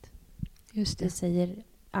sikt. Just det säger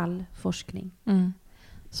all forskning.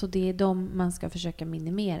 Så det är de man ska försöka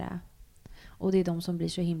minimera. Och det är de som blir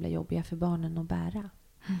så himla jobbiga för barnen att bära.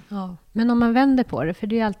 Ja. Men om man vänder på det, för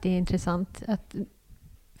det är alltid intressant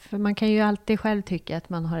för man kan ju alltid själv tycka att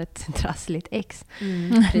man har ett trassligt ex.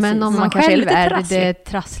 Men om man själv är det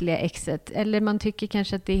trassliga exet, eller man tycker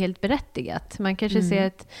kanske att det är helt berättigat. Man kanske ser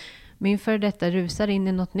att min före detta rusar in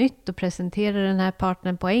i något nytt och presenterar den här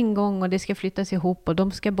partnern på en gång och det ska flyttas ihop och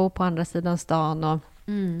de ska bo på andra sidan stan och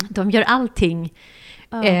de gör allting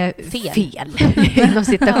fel inom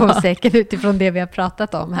citationstecken utifrån det vi har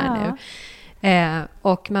pratat om här nu.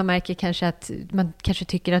 Och man märker kanske att man kanske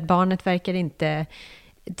tycker att barnet verkar inte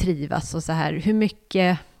trivas och så här. Hur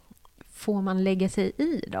mycket får man lägga sig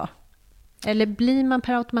i då? Eller blir man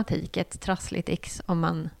per automatik ett trassligt ex om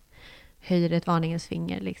man höjer ett varningens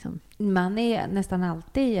finger liksom? Man är nästan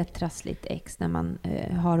alltid ett trassligt ex när man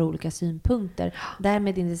har olika synpunkter.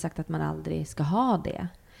 Därmed inte sagt att man aldrig ska ha det.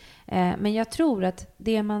 Men jag tror att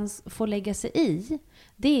det man får lägga sig i,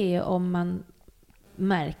 det är om man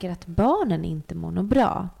märker att barnen inte mår något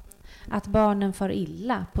bra. Att barnen far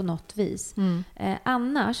illa på något vis.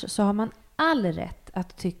 Annars så har man all rätt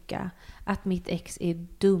att tycka att mitt ex är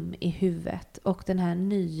dum i huvudet. Och den här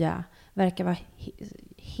nya verkar vara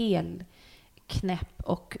helt knäpp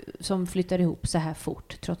och som flyttar ihop så här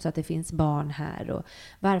fort trots att det finns barn här. Och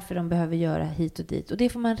varför de behöver göra hit och dit. Och det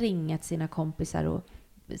får man ringa till sina kompisar och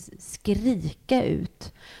skrika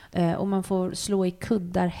ut. Och man får slå i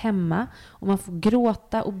kuddar hemma. Och man får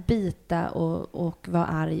gråta och bita och vara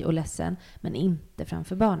arg och ledsen. Men inte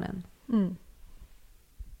framför barnen.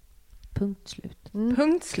 Punkt slut.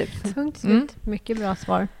 Punkt slut. Punkt slut. Mycket bra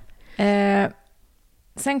svar.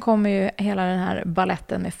 Sen kommer ju hela den här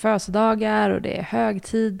balletten med födelsedagar och det är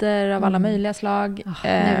högtider av alla möjliga slag.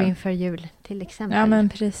 Nu inför jul till exempel. Ja, men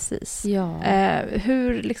precis. Ja.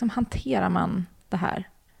 Hur liksom hanterar man det här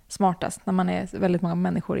smartast när man är väldigt många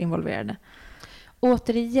människor involverade?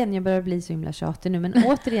 Återigen, jag börjar bli så himla tjatig nu, men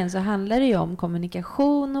återigen så handlar det ju om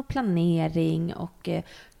kommunikation och planering och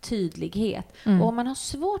tydlighet. Och om man har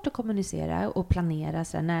svårt att kommunicera och planera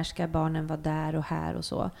så här, när ska barnen vara där och här och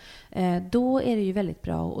så, då är det ju väldigt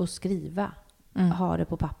bra att skriva, ha det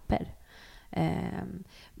på papper.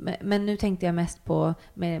 Men nu tänkte jag mest på,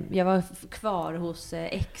 jag var kvar hos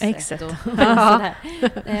exet och sådär.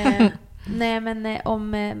 Nej, men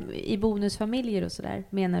om i bonusfamiljer och sådär,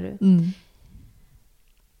 menar du?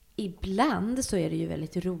 Ibland så är det ju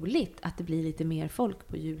väldigt roligt att det blir lite mer folk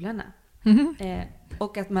på jularna.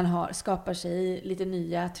 Och att man skapar sig lite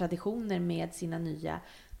nya traditioner med sina nya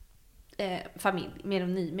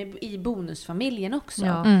familj, i bonusfamiljen också.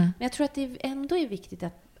 Ja. Men jag tror att det ändå är viktigt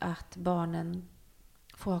att barnen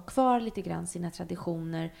får ha kvar lite grann sina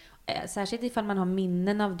traditioner. Särskilt ifall man har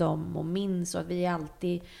minnen av dem och minns att vi är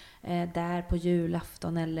alltid där på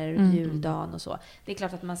julafton eller juldagen och så. Det är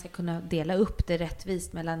klart att man ska kunna dela upp det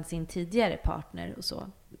rättvist mellan sin tidigare partner och så.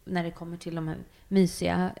 När det kommer till de här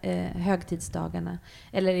mysiga högtidsdagarna.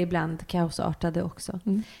 Eller ibland kaosartade också.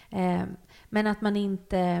 Men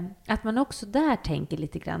att man också där tänker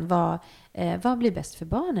lite grann. Vad blir bäst för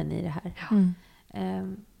barnen i det här?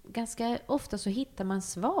 Ganska ofta så hittar man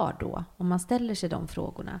svar då om man ställer sig de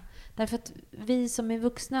frågorna. Därför att vi som är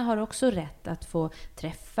vuxna har också rätt att få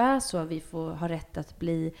träffas och vi har rätt att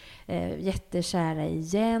bli jättekära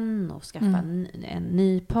igen och skaffa en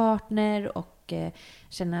ny partner och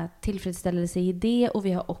känna tillfredsställelse i det. Och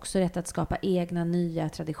vi har också rätt att skapa egna nya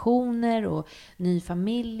traditioner och ny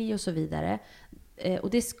familj och så vidare. Och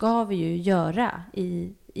det ska vi ju göra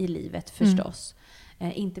i livet förstås.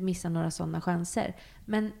 Inte missa några sådana chanser.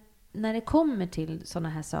 Men när det kommer till sådana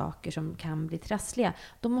här saker som kan bli trassliga,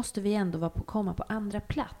 då måste vi ändå komma på andra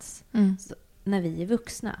plats när vi är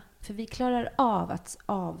vuxna. För vi klarar av att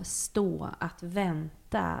avstå, att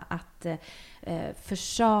vänta, att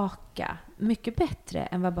försaka mycket bättre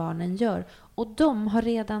än vad barnen gör. Och de har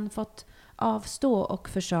redan fått avstå och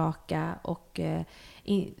försaka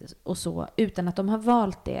och så, utan att de har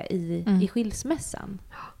valt det i skilsmässan.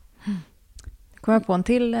 Kommer jag på en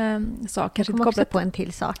till sak. Kanske inte kopplat på en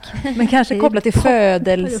till sak. Men kanske kopplat till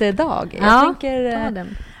födelsedag. Jag tänker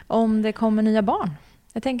om det kommer nya barn.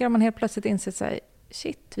 Jag tänker om man helt plötsligt inser sig,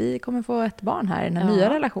 shit, vi kommer få ett barn här i den nya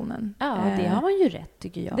relationen. Ja, det har man ju rätt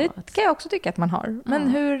tycker jag. Det kan jag också tycka att man har.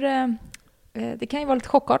 Men Det kan ju vara lite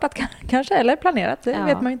chockartat kanske, eller planerat, det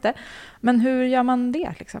vet man ju inte. Men hur gör man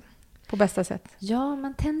det liksom? På bästa sätt. Ja,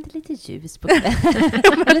 man tänder lite ljus på kvällen.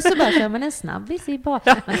 Eller så bara kör man en snabbis i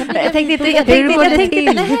badet. Jag tänkte inte på hur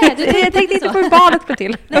barnet går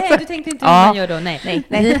till. Nej, du tänkte inte hur man gör då. Nej.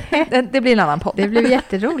 Det blir en annan podd. Det blev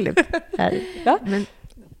jätteroligt. Ja. Men,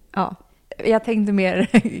 ja. Jag tänkte mer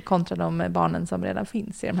kontra de barnen som redan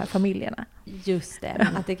finns i de här familjerna. Just det,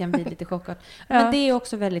 att det kan bli lite chockat. Men det är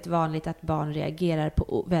också väldigt vanligt att barn reagerar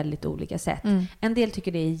på väldigt olika sätt. En del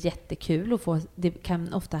tycker det är jättekul och det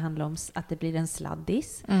kan ofta handla om att det blir en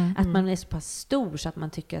sladdis. Att man är så pass stor så att man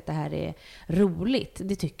tycker att det här är roligt.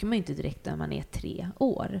 Det tycker man ju inte direkt när man är 3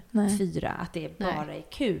 år, 4, att det bara är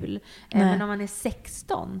kul. Men om man är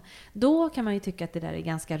 16, då kan man ju tycka att det där är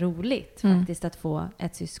ganska roligt faktiskt att få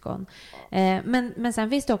ett syskon. Men sen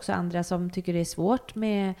finns det också andra som tycker det är svårt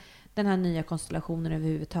med den här nya konstellationen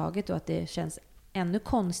överhuvudtaget och att det känns ännu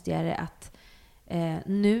konstigare att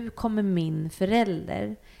nu kommer min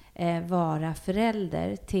förälder vara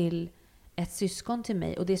förälder till ett syskon till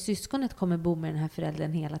mig och det syskonet kommer bo med den här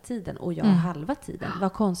föräldern hela tiden och jag halva tiden.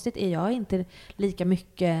 Vad konstigt, är jag inte lika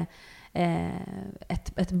mycket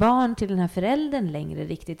ett barn till den här föräldern längre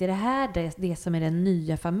riktigt? Är det här det som är den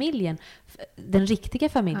nya familjen? Den riktiga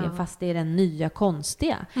familjen, fast det är den nya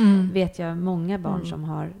konstiga. Vet jag många barn som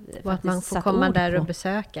har och att man får komma där och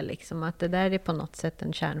besöka liksom, att det där är på något sätt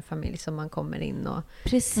en kärnfamilj som man kommer in och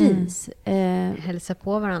hälsa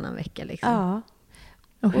på varannan vecka liksom. Ja.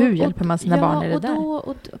 Och hur hjälper man sina barn i det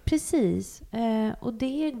där? Precis. Och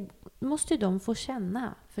det måste ju de få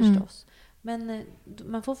känna förstås. Men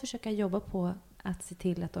man får försöka jobba på att se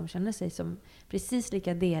till att de känner sig som precis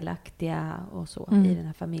lika delaktiga och så i den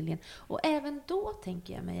här familjen. Och även då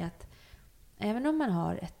tänker jag mig att även om man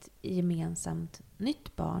har ett gemensamt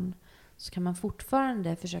nytt barn så kan man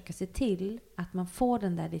fortfarande försöka se till att man får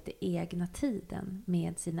den där lite egna tiden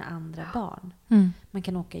med sina andra barn. Man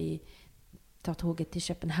kan ta tåget till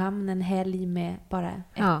Köpenhamn en helg med bara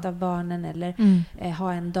ett av barnen eller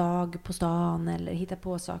ha en dag på stan eller hitta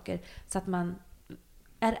på saker så att man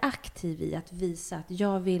är aktiv i att visa att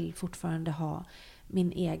jag vill fortfarande ha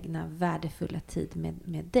min egna värdefulla tid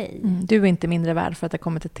med dig. Du är inte mindre värd för att det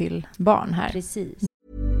kommit ett till barn här. Precis.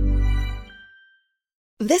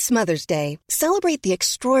 This Mother's Day, celebrate the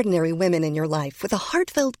extraordinary women in your life with a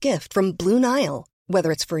heartfelt gift from Blue Nile.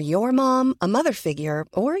 Whether it's for your mom, a mother figure,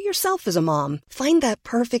 or yourself as a mom, find that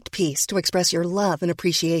perfect piece to express your love and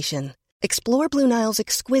appreciation. Explore Blue Nile's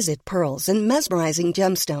exquisite pearls and mesmerizing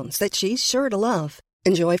gemstones that she's sure to love.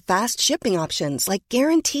 Enjoy fast shipping options like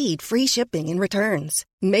guaranteed free shipping and returns.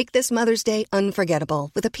 Make this Mother's Day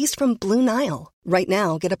unforgettable with a piece from Blue Nile. Right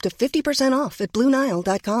now, get up to 50% off at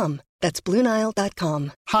BlueNile.com. That's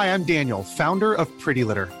BlueNile.com. Hi, I'm Daniel, founder of Pretty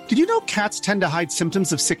Litter. Did you know cats tend to hide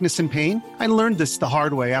symptoms of sickness and pain? I learned this the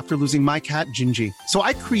hard way after losing my cat, Gingy. So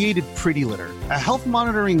I created Pretty Litter, a health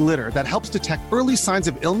monitoring litter that helps detect early signs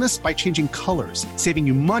of illness by changing colors, saving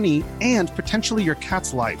you money and potentially your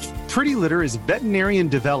cat's life. Pretty Litter is veterinarian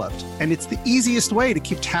developed, and it's the easiest way to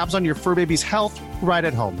keep tabs on your fur baby's health right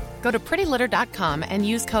at home. Go to prettylitter.com and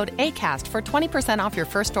use code ACAST for 20% off your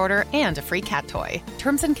first order and a free cat toy.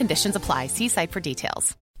 Terms and conditions apply. See site for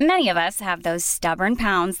details. Many of us have those stubborn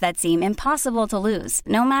pounds that seem impossible to lose,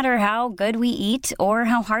 no matter how good we eat or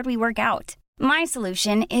how hard we work out. My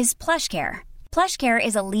solution is PlushCare. PlushCare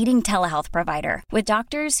is a leading telehealth provider with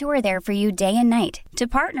doctors who are there for you day and night to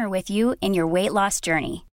partner with you in your weight loss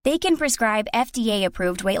journey. They can prescribe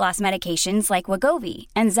FDA-approved weight loss medications like Wegovy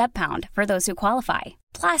and Zepbound for those who qualify.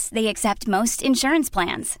 Plus, they accept most insurance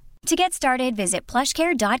plans. To get started, visit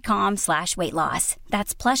plushcare.com/weightloss.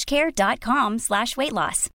 That's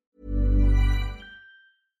plushcare.com/weightloss.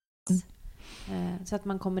 Så att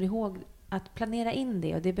man kommer ihåg att planera in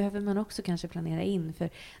det. Och det behöver man också kanske planera in. För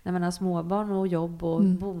när man har småbarn och jobb och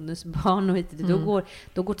bonusbarn och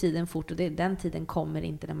då går tiden fort. Och den tiden kommer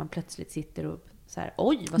inte när man plötsligt sitter och så här,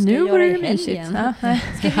 oj, vad ska jag göra i helgen?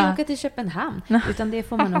 Ska vi åka till Köpenhamn? Utan det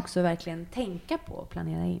får man också verkligen tänka på och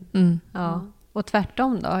planera in. Ja. Och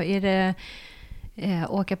tvärtom då? Är det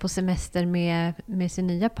åka på semester med sin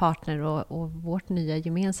nya partner och vårt nya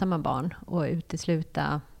gemensamma barn och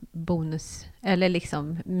utesluta bonus, eller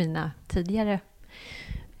liksom mina tidigare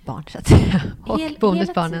barn så att säga, och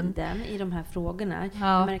bonusbarnen. Hela tiden i de här frågorna.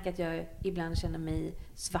 Jag märker att jag ibland känner mig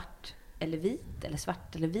svart eller vit, eller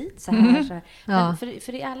svart eller vit, så här. Men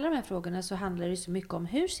för i alla de här frågorna så handlar det så mycket om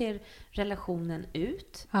hur ser relationen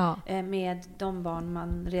ut med de barn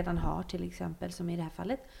man redan har, till exempel, som i det här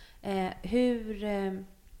fallet.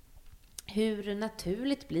 hur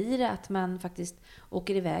naturligt blir det att man faktiskt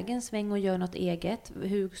åker iväg en sväng och gör något eget?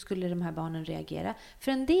 Hur skulle de här barnen reagera?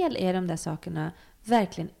 För en del är de där sakerna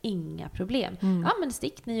verkligen inga problem. Ja, men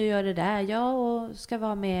stick ni och gör det där. Jag ska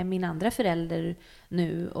vara med min andra förälder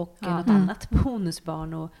nu och något annat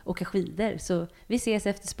bonusbarn och åka skidor. Så vi ses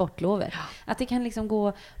efter sportlovet. Att det kan liksom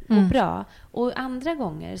gå bra. Och andra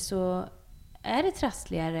gånger så är det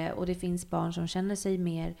trassligare och det finns barn som känner sig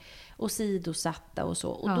mer åsidosatta och så.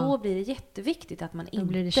 Och då blir det jätteviktigt att man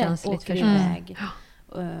inte åker iväg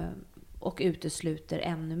och utesluter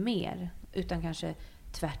ännu mer. Utan kanske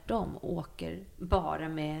tvärtom åker bara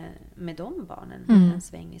med de barnen en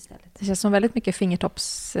sväng istället. Det känns som väldigt mycket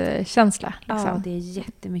fingertoppskänsla. Liksom. Ja, det är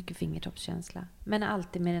jättemycket fingertoppskänsla. Men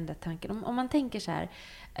alltid med den där tanken. Om man tänker så här,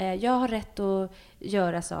 jag har rätt att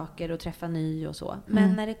göra saker och träffa ny och så.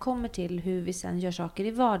 Men när det kommer till hur vi sen gör saker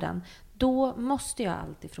i vardagen, då måste jag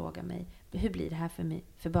alltid fråga mig, hur blir det här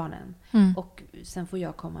för barnen? Och sen får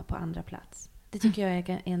jag komma på andra plats. Det tycker jag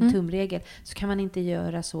är en tumregel. Så kan man inte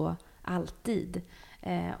göra så alltid.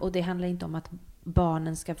 Och det handlar inte om att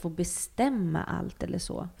barnen ska få bestämma allt eller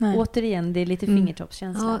så. Nej. Återigen, det är lite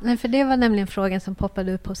fingertoppskänsla. Ja, nej, för det var nämligen frågan som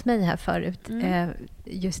poppade upp hos mig här förut.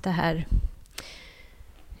 Just det här.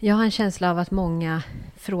 Jag har en känsla av att många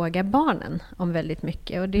frågar barnen om väldigt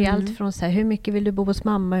mycket. Och det är allt från så här, hur mycket vill du bo hos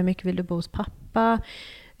mamma, hur mycket vill du bo hos pappa.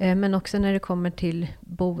 Men också när det kommer till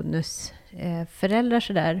bonusföräldrar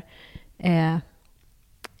så där.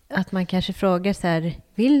 Att man kanske frågar så här,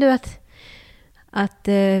 vill du att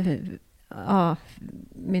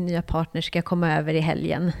min nya partner ska komma över i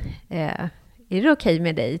helgen? Är det okej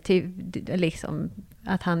med dig? Liksom,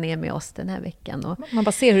 att han är med oss den här veckan. Och man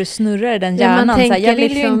bara ser hur det snurrar i den hjärnan. Så här, jag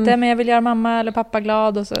vill ju inte, men jag vill göra mamma eller pappa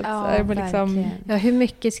glad. Och så, liksom. Ja, hur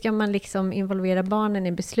mycket ska man liksom involvera barnen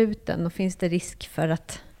i besluten? Och finns det risk för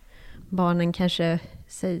att barnen kanske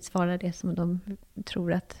svarar det som de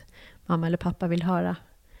tror att mamma eller pappa vill höra?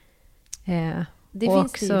 Det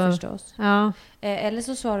finns det ju förstås. Ja. Eller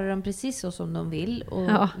så svarar de precis så som de vill.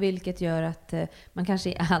 Och vilket gör att man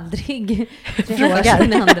kanske aldrig frågar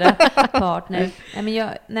sin andra partner.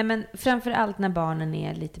 Nej, men framförallt när barnen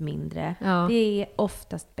är lite mindre. Ja. Det är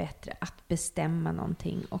oftast bättre att bestämma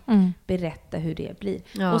någonting och berätta hur det blir.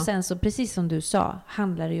 Ja. Och sen så, precis som du sa,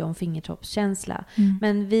 handlar det ju om fingertoppskänsla.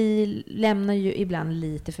 Men vi lämnar ju ibland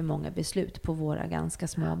lite för många beslut på våra ganska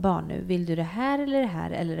små barn nu. Vill du det här eller det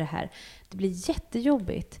här eller det här? Det blir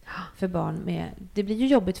jättejobbigt för barn. Det blir ju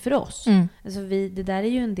jobbigt för oss. Alltså det där är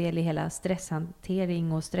ju en del i hela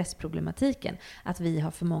stresshantering och stressproblematiken. Att vi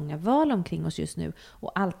har för många val omkring oss just nu.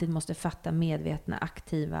 Och alltid måste fatta medvetna,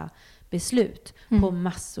 aktiva beslut på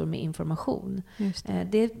massor med information.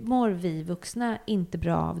 Det mår vi vuxna inte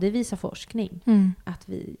bra av. Det visar forskning.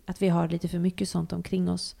 Att vi har lite för mycket sånt omkring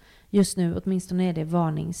oss just nu. Åtminstone är det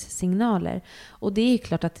varningssignaler. Och det är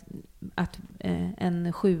klart att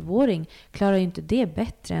en 7-åring klarar ju inte det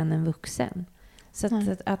bättre än en vuxen.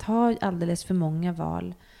 Så att ha alldeles för många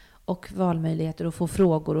val och valmöjligheter och få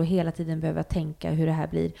frågor och hela tiden behöva tänka hur det här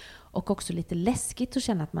blir. Och också lite läskigt att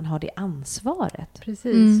känna att man har det ansvaret.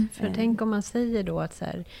 Precis, för tänk om man säger då att så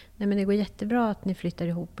här, nej men det går jättebra att ni flyttar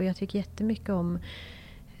ihop och jag tycker jättemycket om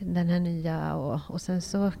den här nya och sen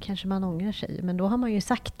så kanske man ångrar sig. Men då har man ju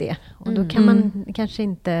sagt det. Och då kan man kanske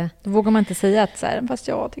inte... Då vågar man inte säga att så här, fast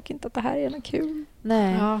jag tycker inte att det här är något kul.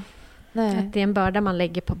 Nej. Ja. Nej. Att det är en börda man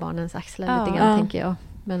lägger på barnens axlar lite grann, tänker jag.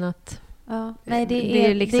 Men att... Ja. Nej, det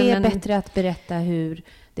är liksom bättre att berätta hur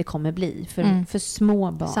det kommer bli för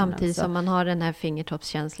små barn. Samtidigt som man har den här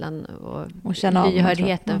fingertoppskänslan och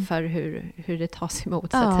lyhördheten för hur det tas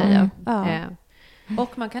emot, så att säga. Ja.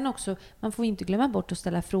 Och man får inte glömma bort att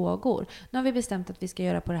ställa frågor. Nu har vi bestämt att vi ska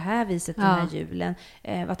göra på det här viset den här julen.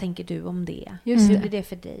 Vad tänker du om det? Hur blir det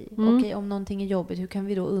för dig? Okej, om någonting är jobbigt, hur kan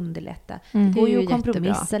vi då underlätta? Det går ju att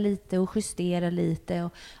kompromissa lite och justera lite.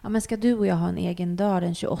 Men ska du och jag ha en egen dag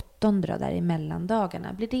den 28 där i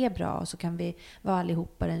mellandagarna? Blir det bra? Och så kan vi vara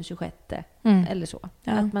allihopa den 26. Eller så.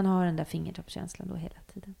 Ja. Att man har den där fingertoppskänslan då hela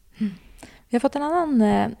tiden. Vi har fått en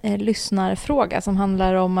annan lyssnarfråga som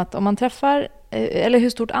handlar om att om man träffar, eller hur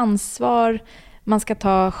stort ansvar man ska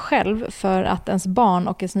ta själv för att ens barn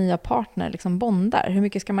och ens nya partner liksom bondar. Hur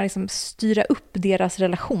mycket ska man liksom styra upp deras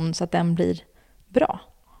relation så att den blir bra?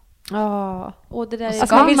 Ja, och det där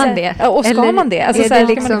ska man det? Ja, och ska man det? Alltså, är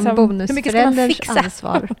det liksom bonusförälderns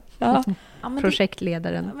ansvar? Ja.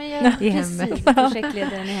 Projektledaren i hemmet.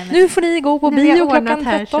 Projektledaren i hemmet. Nu får ni gå på bio klockan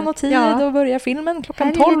 13:10 och börja filmen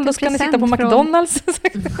klockan 12. Då ska ni sitta på McDonalds.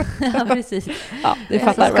 Ja, precis. Ja, det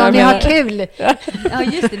fattar ska ni ha kul. Ja,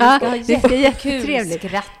 just det. Vi ska ha jättekul.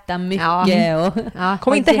 Skratta mycket.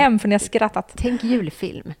 Kom inte hem för ni har skrattat. Tänk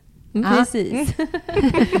julfilm. Precis.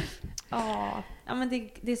 Ja, men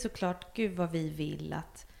det är såklart, gud vad vi vill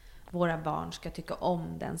att våra barn ska tycka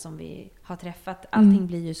om den som vi har träffat. Allting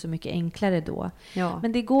blir ju så mycket enklare då. Ja.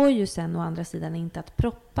 Men det går ju sen å andra sidan inte att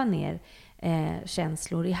proppa ner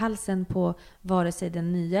känslor i halsen på vare sig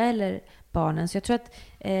den nya eller barnen. Så jag tror att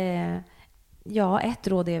ett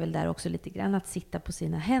råd är väl där också lite grann att sitta på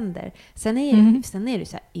sina händer. Sen är det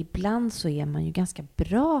så här, ibland så är man ju ganska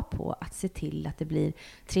bra på att se till att det blir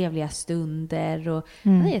trevliga stunder och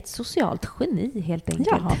man är ett socialt geni helt enkelt.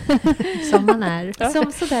 Ja. Som man är.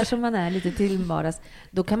 Sådär som man är lite till vardags.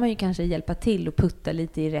 Då kan man ju kanske hjälpa till och putta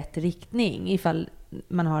lite i rätt riktning ifall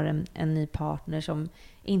man har en ny partner som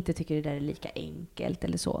inte tycker det där är lika enkelt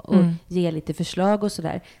eller så. Och ge lite förslag och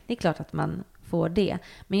sådär. Det är klart att man får det.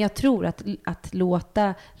 Men jag tror att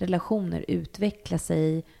låta relationer utveckla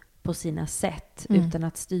sig på sina sätt utan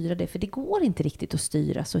att styra det. För det går inte riktigt att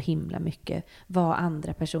styra så himla mycket vad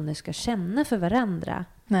andra personer ska känna för varandra.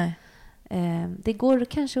 Nej. Det går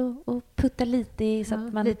kanske att putta lite i så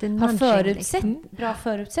att man har bra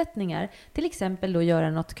förutsättningar. Till exempel då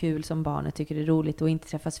göra något kul som barnet tycker är roligt och inte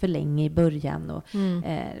träffas för länge i början. Och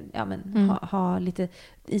ha lite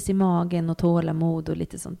is i magen och tålamod och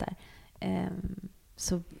lite sånt där.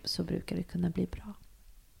 Så brukar det kunna bli bra.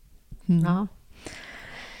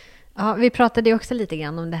 Ja, vi pratade också lite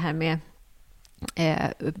grann om det här med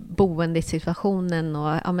boendesituationen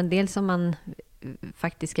och men dels om man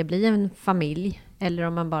faktiskt ska bli en familj eller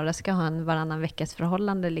om man bara ska ha en varannan veckas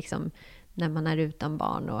förhållande liksom, när man är utan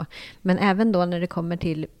barn. Men även då när det kommer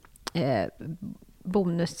till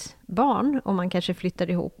bonusbarn, om man kanske flyttar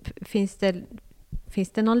ihop,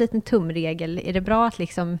 finns det någon liten tumregel? Är det bra att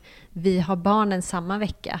liksom, vi har barnen samma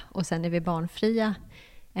vecka och sen är vi barnfria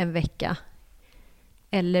en vecka?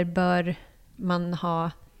 Eller bör man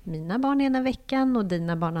ha mina barn ena veckan och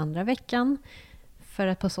dina barn andra veckan? För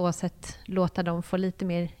att på så sätt låta dem få lite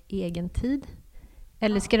mer egen tid?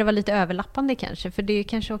 Eller ska det vara lite överlappande kanske? För det är ju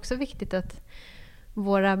kanske också viktigt att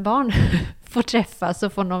våra barn får träffas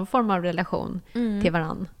och få någon form av relation till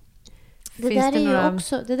varann. Det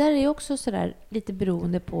där är ju också sådär lite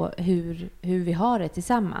beroende på hur vi har det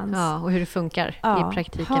tillsammans. Ja, och hur det funkar i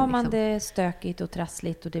praktiken. Har man det stökigt och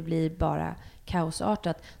trassligt och det blir bara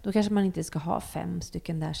kaosartat, då kanske man inte ska ha 5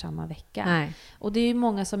 stycken där samma vecka. Nej. Och det är ju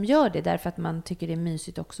många som gör det därför att man tycker det är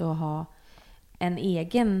mysigt också att ha en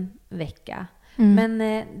egen vecka. Men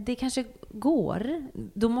det kanske går.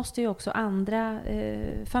 Då måste ju också andra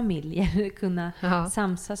familjer kunna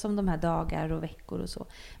samsas om de här dagar och veckor och så.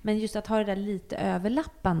 Men just att ha det där lite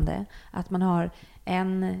överlappande. Att man har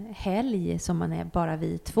en helg som man är bara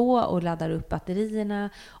vi 2 och laddar upp batterierna.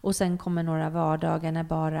 Och sen kommer några vardagar när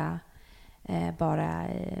bara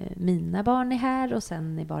mina barn är här. Och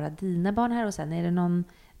sen är bara dina barn här. Och sen är det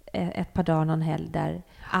ett par dagar, någon helg där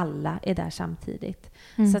alla är där samtidigt.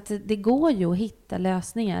 Så att det går ju att hitta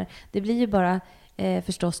lösningar. Det blir ju bara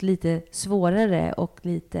förstås lite svårare och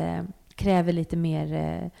kräver lite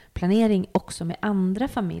mer planering också med andra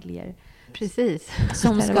familjer. Precis.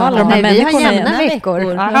 Som ska alla de här människorna vi har jämna veckor.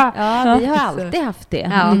 Ja, vi har alltid haft det.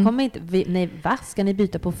 Ja. Det kommer inte, ska ni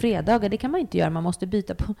byta på fredagar? Det kan man inte göra. Man måste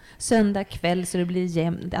byta på söndag kväll så det blir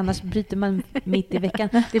jämnt. Annars bryter man mitt i veckan.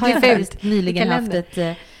 Det blir faktiskt nyligen haft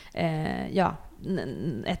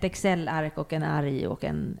ett Excel-ark och en arg och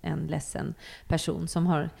en ledsen person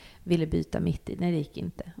som ville byta mitt i. Nej, det gick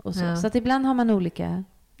inte. Och så. Så att ibland har man olika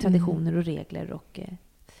traditioner och regler och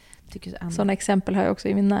sådana exempel har jag också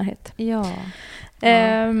i min närhet. Ja.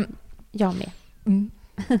 Jag med.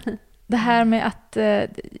 Det här med att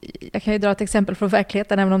jag kan ju dra ett exempel från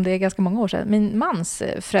verkligheten även om det är ganska många år sedan. Min mans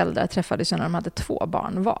föräldrar träffades när de hade 2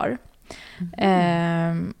 barn var.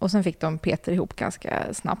 Och sen fick de Peter ihop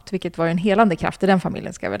ganska snabbt, vilket var en helande kraft i den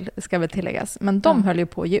familjen ska väl tilläggas. Men de höll ju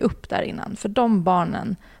på att ge upp där innan, för de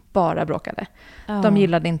barnen bara bråkade. De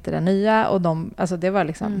gillade inte det nya och det var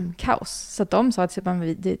liksom kaos. Så att de sa att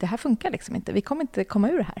det här funkar liksom inte. Vi kommer inte komma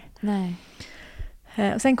ur det här. Nej.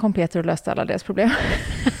 Och sen kom Peter och löste alla deras problem.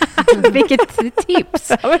 Vilket tips!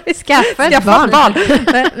 Skaffa ett barn.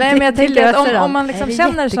 Nej, men jag tänker att om man liksom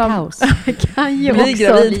känner som... kan ju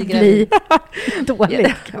också bli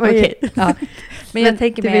dåligt. Okay. Ja. Men jag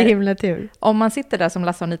tänker det blir himla tur. Om man sitter där som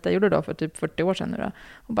Lasse och Anita gjorde då för typ 40 år sedan nu då,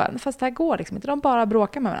 och bara, fast det här går liksom inte. De bara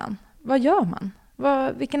bråkar med varandra. Vad gör man?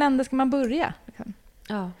 Vilken ände ska man börja? Liksom?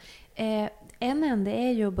 Ja. En ände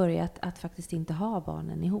är ju att börja att faktiskt inte ha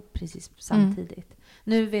barnen ihop precis samtidigt.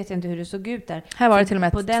 Nu vet jag inte hur det såg ut där. Här var det till och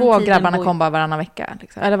med 2 grabbarna kom bara varannan vecka.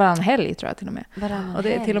 Liksom. Eller varannan helg tror jag till och med. Och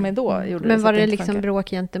det till och med då gjorde men det. Var det liksom bråk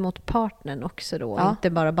gentemot partnern också då? Ja. Inte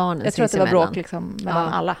bara barnen? Jag tror att det var bråk liksom mellan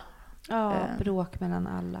alla. Ja, bråk mellan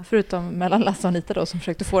alla. Förutom mellan Lasse och Anita då, som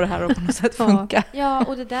försökte få det här att på något sätt funka. Ja,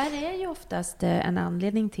 och det där är ju oftast en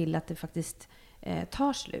anledning till att det faktiskt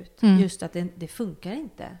tar slut. Just att det funkar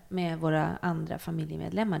inte med våra andra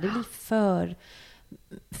familjemedlemmar. Det blir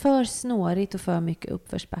för snårigt och för mycket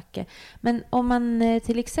uppförsbacke. Men om man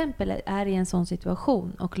till exempel är i en sån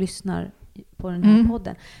situation och lyssnar på den här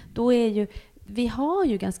podden, då är ju, vi har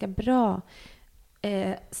ju ganska bra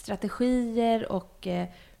strategier och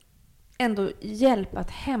ändå hjälp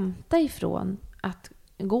att hämta ifrån att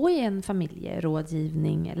gå i en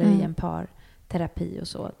familjerådgivning eller i en parterapi och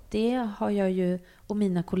så. Det har jag ju och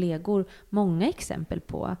mina kollegor många exempel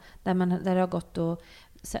på där det har gått att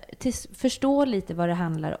förstå lite vad det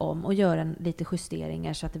handlar om och göra lite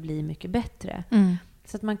justeringar så att det blir mycket bättre.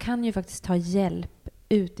 Så att man kan ju faktiskt ta hjälp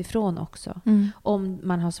utifrån också om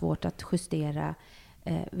man har svårt att justera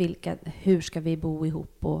hur ska vi bo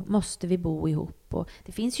ihop och måste vi bo ihop. Och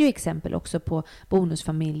det finns ju exempel också på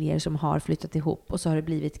bonusfamiljer som har flyttat ihop och så har det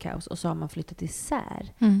blivit kaos och så har man flyttat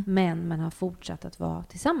isär. Men man har fortsatt att vara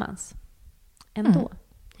tillsammans ändå.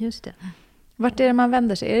 Just det. Vart är det man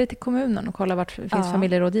vänder sig? Är det till kommunen och kolla vart finns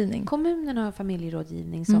familjerådgivning? Kommunen har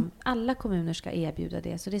familjerådgivning som alla kommuner ska erbjuda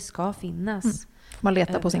det. Så det ska finnas. Man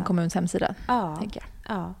letar på sin kommuns hemsida, tänker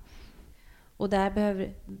jag. Ja. Och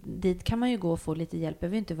dit kan man ju gå och få lite hjälp. Det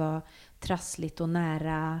behöver inte vara trassligt och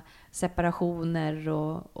nära separationer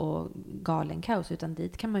och galen kaos. Utan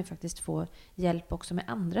dit kan man ju faktiskt få hjälp också med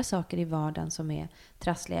andra saker i vardagen som är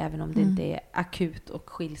trassliga. Även om det inte är akut och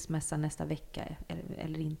skilsmässa nästa vecka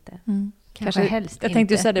eller inte. Kanske helst jag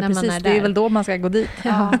tänkte ju säga det precis. Det är väl då man ska gå dit.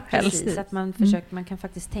 Ja, precis. Att man man kan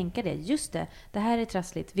faktiskt tänka det. Just det här är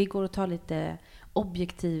trassligt. Vi går och tar lite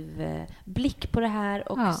objektiv blick på det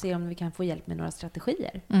här och se om vi kan få hjälp med några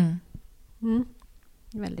strategier.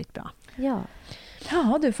 Väldigt bra. Ja,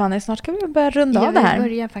 du Fanny, snart ska vi börja runda av det här. Vi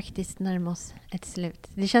börjar faktiskt närma oss ett slut.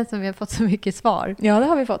 Det känns som vi har fått så mycket svar. Ja, det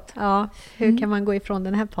har vi fått. Ja, hur kan man gå ifrån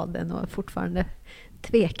den här podden och fortfarande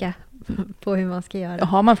tveka på hur man ska göra? Och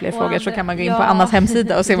har man fler frågor så kan man gå in på Annas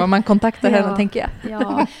hemsida och se vad man kontaktar henne, tänker jag.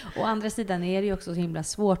 Ja, å andra sidan är det ju också så himla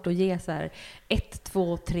svårt att ge så här 1,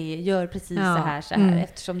 2, 3, gör precis så här,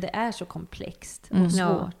 eftersom det är så komplext och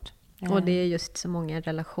svårt. Och det är just så många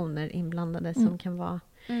relationer inblandade som kan vara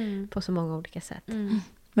på så många olika sätt.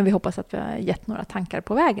 Men vi hoppas att vi har gett några tankar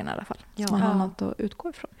på vägen i alla fall. Så man har något att utgå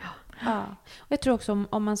ifrån. Ja. Och jag tror också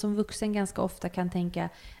om man som vuxen ganska ofta kan tänka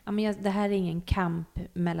det här är ingen kamp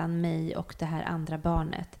mellan mig och det här andra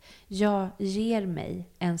barnet. Jag ger mig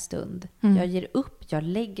en stund. Jag ger upp, jag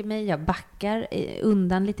lägger mig, jag backar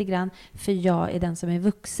undan lite grann för jag är den som är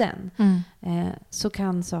vuxen. Så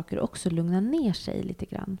kan saker också lugna ner sig lite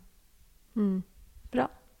grann. Bra.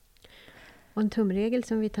 Och en tumregel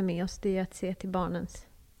som vi tar med oss, det är att se till barnens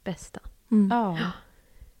bästa. Ja.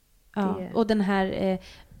 Och den här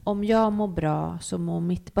om jag mår bra så mår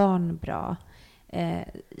mitt barn bra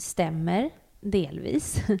stämmer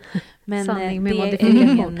delvis. Men det är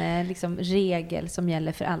ingen regel som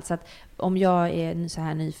gäller för allt. Så att om jag är så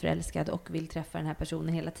här nyförälskad och vill träffa den här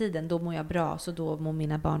personen hela tiden, då mår jag bra, så då mår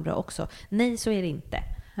mina barn bra också. Nej, så är det inte.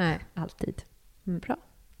 Nej. Alltid. Bra.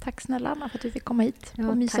 Tack snälla Anna för att du fick komma hit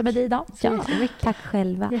och mysa med dig idag. Tack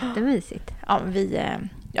själva. Jättemysigt.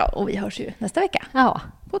 Och vi hörs ju nästa vecka.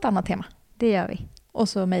 På ett annat tema. Det gör vi. Och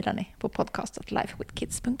så mejlar ni på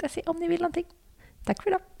podcast@lifewithkids.se om ni vill någonting. Tack för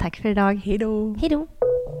idag. Tack för idag. Hej då. Hej då.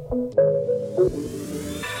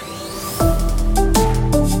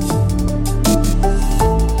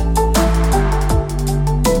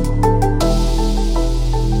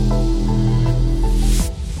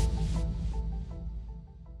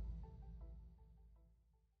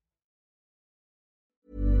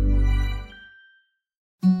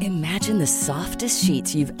 Imagine the softest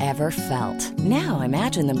sheets you've ever felt. Now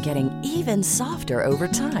imagine them getting even softer over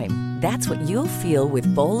time. That's what you'll feel with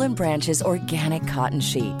Boll & Branch's organic cotton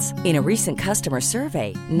sheets. In a recent customer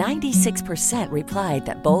survey, 96% replied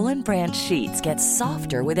that Boll & Branch sheets get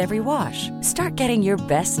softer with every wash. Start getting your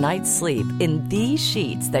best night's sleep in these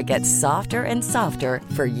sheets that get softer and softer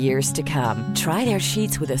for years to come. Try their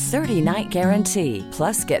sheets with a 30-night guarantee.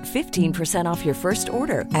 Plus, get 15% off your first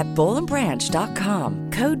order at bollandbranch.com.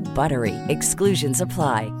 Code BUTTERY. Exclusions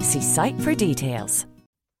apply. See site for details.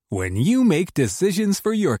 When you make decisions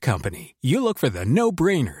for your company, you look for the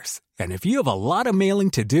no-brainers. And if you have a lot of mailing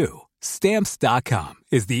to do, Stamps.com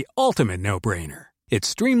is the ultimate no-brainer. It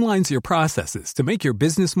streamlines your processes to make your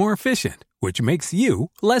business more efficient, which makes you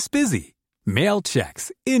less busy. Mail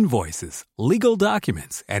checks, invoices, legal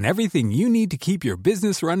documents, and everything you need to keep your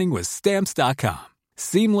business running with Stamps.com.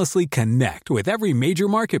 Seamlessly connect with every major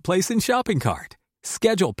marketplace and shopping cart.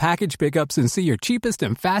 Schedule package pickups and see your cheapest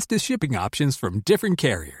and fastest shipping options from different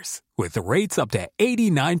carriers, with rates up to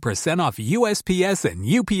 89% off USPS and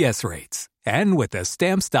UPS rates. And with the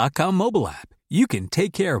Stamps.com mobile app, you can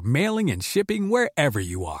take care of mailing and shipping wherever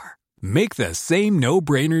you are. Make the same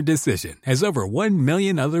no-brainer decision as over 1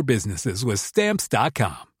 million other businesses with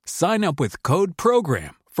Stamps.com. Sign up with code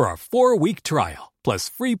PROGRAM for a 4-week trial, plus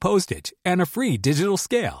free postage and a free digital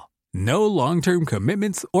scale. No long-term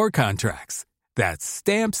commitments or contracts. That's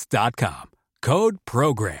Stamps.com. Code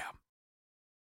PROGRAM.